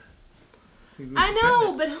 Washington area. Maybe we I should try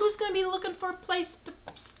know, that. but who's going to be looking for a place to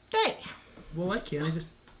stay? Well, I can. I just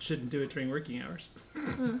shouldn't do it during working hours.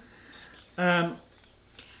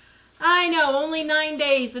 I know, only 9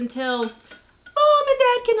 days until Mom and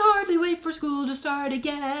Dad can hardly wait for school to start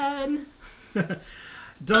again.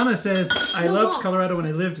 Donna says, I No, loved Mom. Colorado when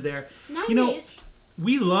I lived there. 9 You know, days.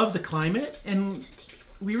 we love the climate, and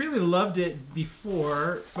we really loved it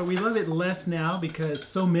before, but we love it less now because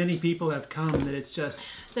so many people have come that it's just...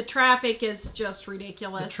 The traffic is just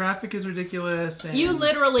ridiculous. The traffic is ridiculous. And You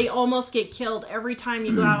literally almost get killed every time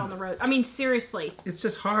you go out on the road. I mean, seriously. it's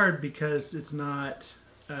just hard because it's not...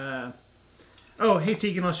 Oh, hey,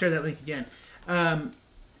 Tegan, I'll share that link again.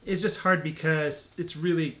 It's just hard because it's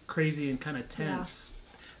really crazy and kind of tense.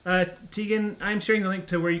 Tegan, I'm sharing the link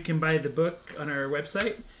to where you can buy the book on our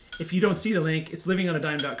website. If you don't see the link, it's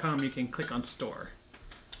livingonadime.com. You can click on store.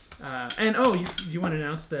 And you want to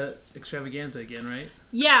announce the extravaganza again, right?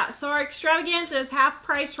 Yeah, so our extravaganza is half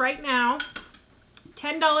price right now.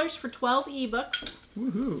 $10 for 12 ebooks.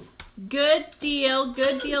 Woohoo. Good deal,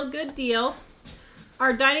 good deal, good deal.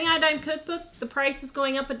 Our Dining on a Dime cookbook, the price is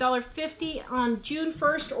going up $1.50 on June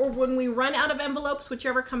 1st, or when we run out of envelopes,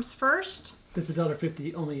 whichever comes first. This is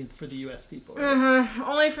 $1.50 only for the U.S. people, right?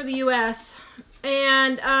 Only for the U.S.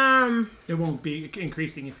 And, it won't be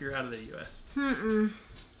increasing if you're out of the U.S.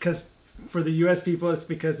 Because for the U.S. people, it's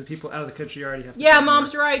because the people out of the country already have to yeah, pay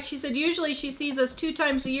Mom's more. right. She said usually she sees us 2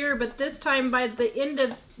 times a year, but this time by the end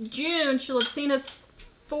of June, she'll have seen us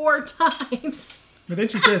 4 times. But then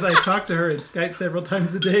she says I talk to her in Skype several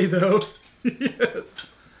times a day, though. Yes.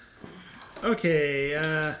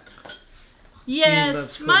 Okay,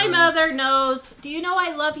 Yes, my mother knows. Do you know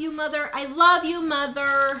I love you, Mother? I love you,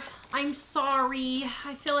 Mother. I'm sorry.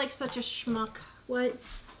 I feel like such a schmuck. What?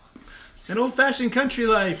 An old-fashioned country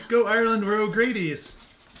life. Go Ireland, we're O'Grady's.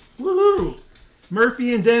 Woohoo!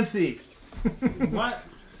 Murphy and Dempsey. What?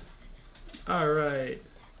 All right.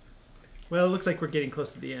 Well, it looks like we're getting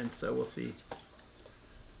close to the end, so we'll see.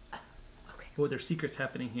 Okay. Oh, there's secrets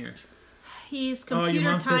happening here. He's computer Oh, your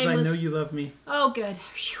mom time says I was... know you love me. Oh, good.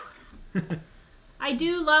 Phew. I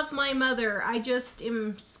do love my mother. I just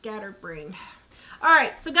am scatterbrained. All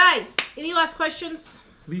right, so guys, any last questions?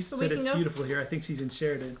 Lisa So said we it's can go? beautiful here. I think she's in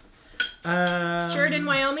Sheridan. Sheridan,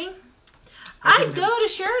 Wyoming? I I'd can go to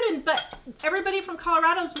Sheridan, but everybody from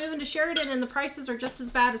Colorado's moving to Sheridan, and the prices are just as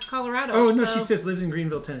bad as Colorado. Oh, no, so... she says lives in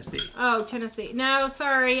Greenville, Tennessee. Oh, Tennessee. No,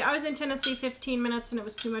 sorry. I was in Tennessee 15 minutes, and it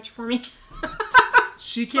was too much for me.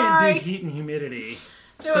 She can't Sorry. do heat and humidity.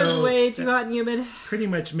 It was way too hot and humid. Pretty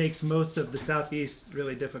much makes most of the southeast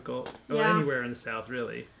really difficult. Or Yeah. anywhere in the south,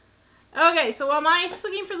 really. Okay, so while Mike's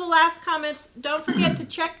looking for the last comments, don't forget to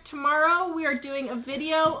check tomorrow. We are doing a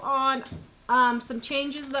video on some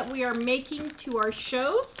changes that we are making to our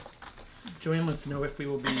shows. Joanne wants to know if we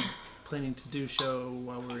will be planning to do show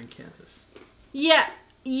while we're in Kansas. Yeah,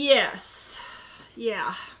 yes.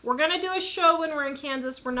 Yeah. We're going to do a show when we're in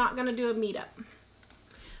Kansas. We're not going to do a meetup.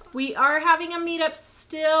 We are having a meetup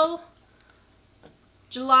still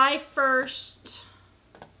July 1st.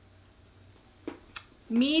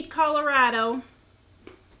 Meade, Colorado.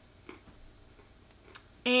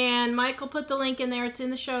 And Michael put the link in there. It's in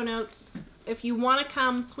the show notes. If you want to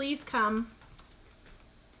come, please come.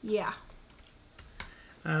 Yeah.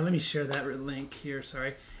 Let me share that link here,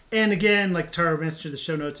 sorry. And again, like Tara mentioned, the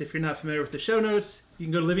show notes. If you're not familiar with the show notes, you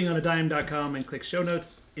can go to livingonadime.com and click show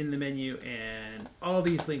notes in the menu, and all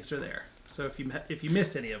these links are there. So if you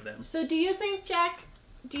missed any of them. So do you think, Jack,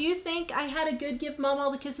 I had a good give Mom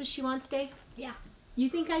all the kisses she wants day? Yeah. You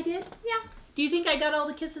think I did? Yeah. Do you think I got all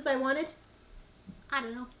the kisses I wanted? I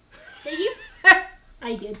don't know. Did you?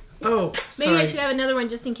 I did. Oh, Maybe sorry. I should have another one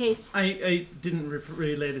just in case. I didn't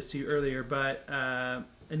relay this to you earlier, but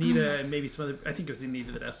Anita and maybe some other, I think it was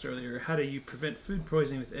Anita that asked earlier, how do you prevent food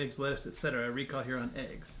poisoning with eggs, lettuce, etc.? Recall here on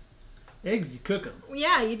eggs. Eggs, you cook them.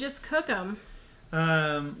 Yeah, you just cook them.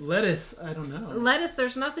 Lettuce, I don't know. Lettuce,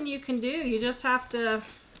 there's nothing you can do. You just have to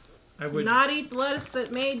I would not eat the lettuce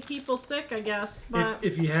that made people sick, I guess. But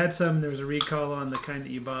if you had some, there was a recall on the kind that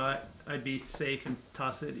you bought, I'd be safe and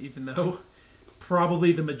toss it, even though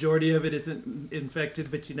probably the majority of it isn't infected,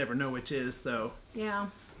 but you never know which is, so. yeah.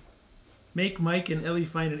 Make Mike and Ellie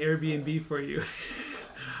find an Airbnb for you.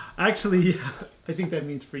 Actually, I think that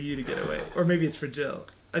means for you to get away. Or maybe it's for Jill.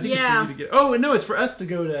 I think it's for Yeah. you to get... Oh, no, it's for us to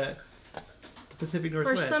go to Pacific For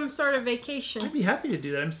Northwest. some sort of vacation. I'd be happy to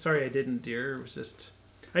do that. I'm sorry I didn't, dear. It was just...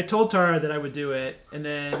 I told Tara that I would do it, and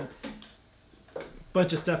then a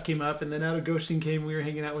bunch of stuff came up, and then out of Goshen came, we were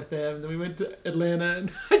hanging out with them, and then we went to Atlanta,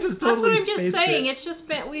 and I just totally That's what I'm just spaced saying. it. It's just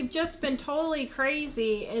been, we've just been totally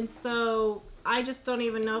crazy, and so I just don't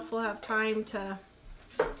even know if we'll have time to.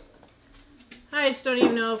 I just don't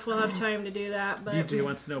even know if we'll have time to do that. But DJ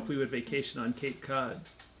wants to know if we would vacation on Cape Cod,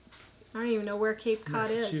 I don't even know where Cape Cod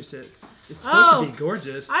is. Massachusetts. It's supposed to be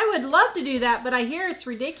gorgeous. I would love to do that, but I hear it's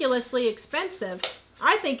ridiculously expensive.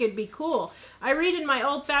 I think it'd be cool. I read in my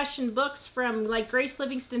old-fashioned books from like Grace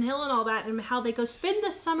Livingston Hill and all that, and how they go spend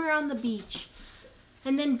the summer on the beach.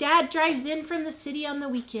 And then Dad drives in from the city on the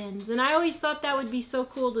weekends. And I always thought that would be so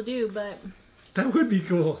cool to do, but... That would be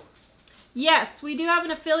cool. Yes, we do have an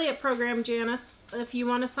affiliate program, Janice. If you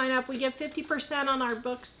want to sign up, we give 50% on our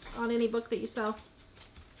books, on any book that you sell.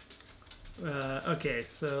 Okay,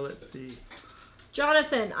 so let's see.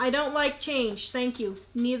 Jonathan, I don't like change. Thank you.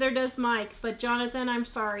 Neither does Mike. But Jonathan, I'm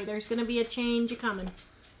sorry. There's going to be a change coming.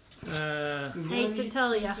 Hate to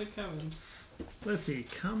tell ya. Let's see.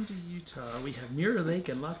 Come to Utah. We have Mirror Lake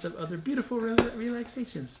and lots of other beautiful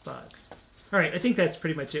relaxation spots. All right, I think that's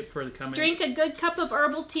pretty much it for the comments. Drink a good cup of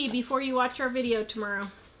herbal tea before you watch our video tomorrow.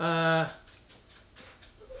 Oh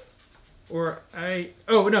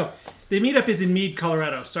no, the meetup is in Meade,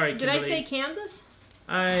 Colorado. Sorry, Did Kimberly. I say Kansas?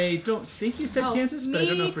 I don't think you said Kansas, but I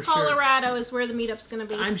don't know for sure. Colorado is where the meetup's going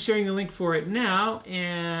to be. I'm sharing the link for it now,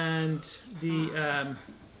 and the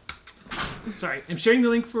I'm sharing the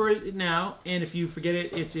link for it now, and if you forget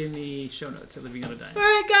it, it's in the show notes at Living on a Dime. All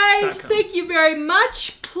right, guys, thank you very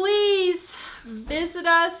much. Please visit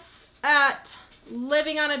us at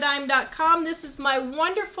livingonadime.com. This is my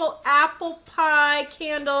wonderful apple pie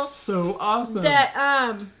candle. So awesome. That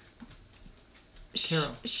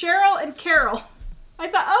Carol. Cheryl and Carol. I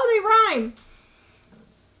thought, oh, they rhyme.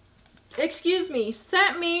 Excuse me.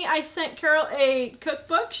 I sent Carol a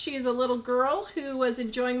cookbook. She's a little girl who was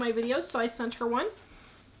enjoying my videos, so I sent her one.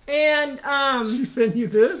 And she sent you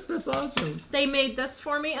this? That's awesome. They made this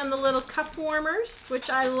for me, and the little cup warmers, which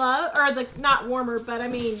I love, or the not warmer, but I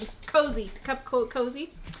mean cozy, cup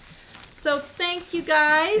cozy. So thank you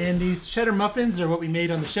guys. And these cheddar muffins are what we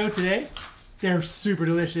made on the show today. They're super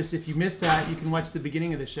delicious. If you missed that, you can watch the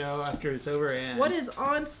beginning of the show after it's over. And what is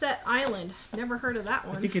Onset Island? Never heard of that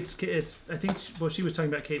one. I think well, she was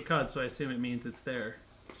talking about Cape Cod, so I assume it means it's there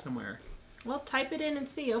somewhere. Well, type it in and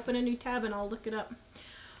see. Open a new tab and I'll look it up.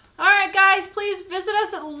 All right, guys, please visit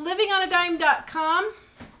us at livingonadime.com.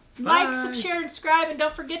 Like, share, and subscribe, and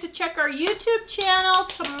don't forget to check our YouTube channel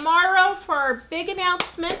tomorrow for our big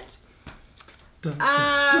announcement. Dun,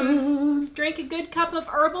 dun, dun. Drink a good cup of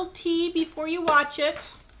herbal tea before you watch it.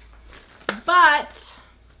 But,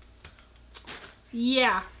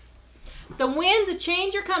 yeah, the winds of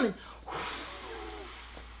change are coming.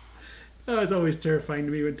 Oh, it's always terrifying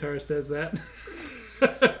to me when Tara says that.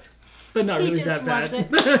 But not really that bad. He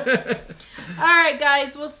just loves it. All right,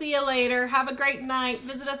 guys, we'll see you later. Have a great night.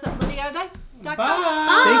 Visit us at livingonadime.com.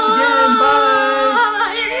 Bye. Thanks again.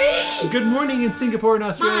 Bye. Good morning in Singapore and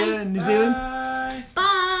Australia and New Zealand.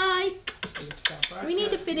 Bye. We need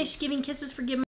to finish giving kisses for giving.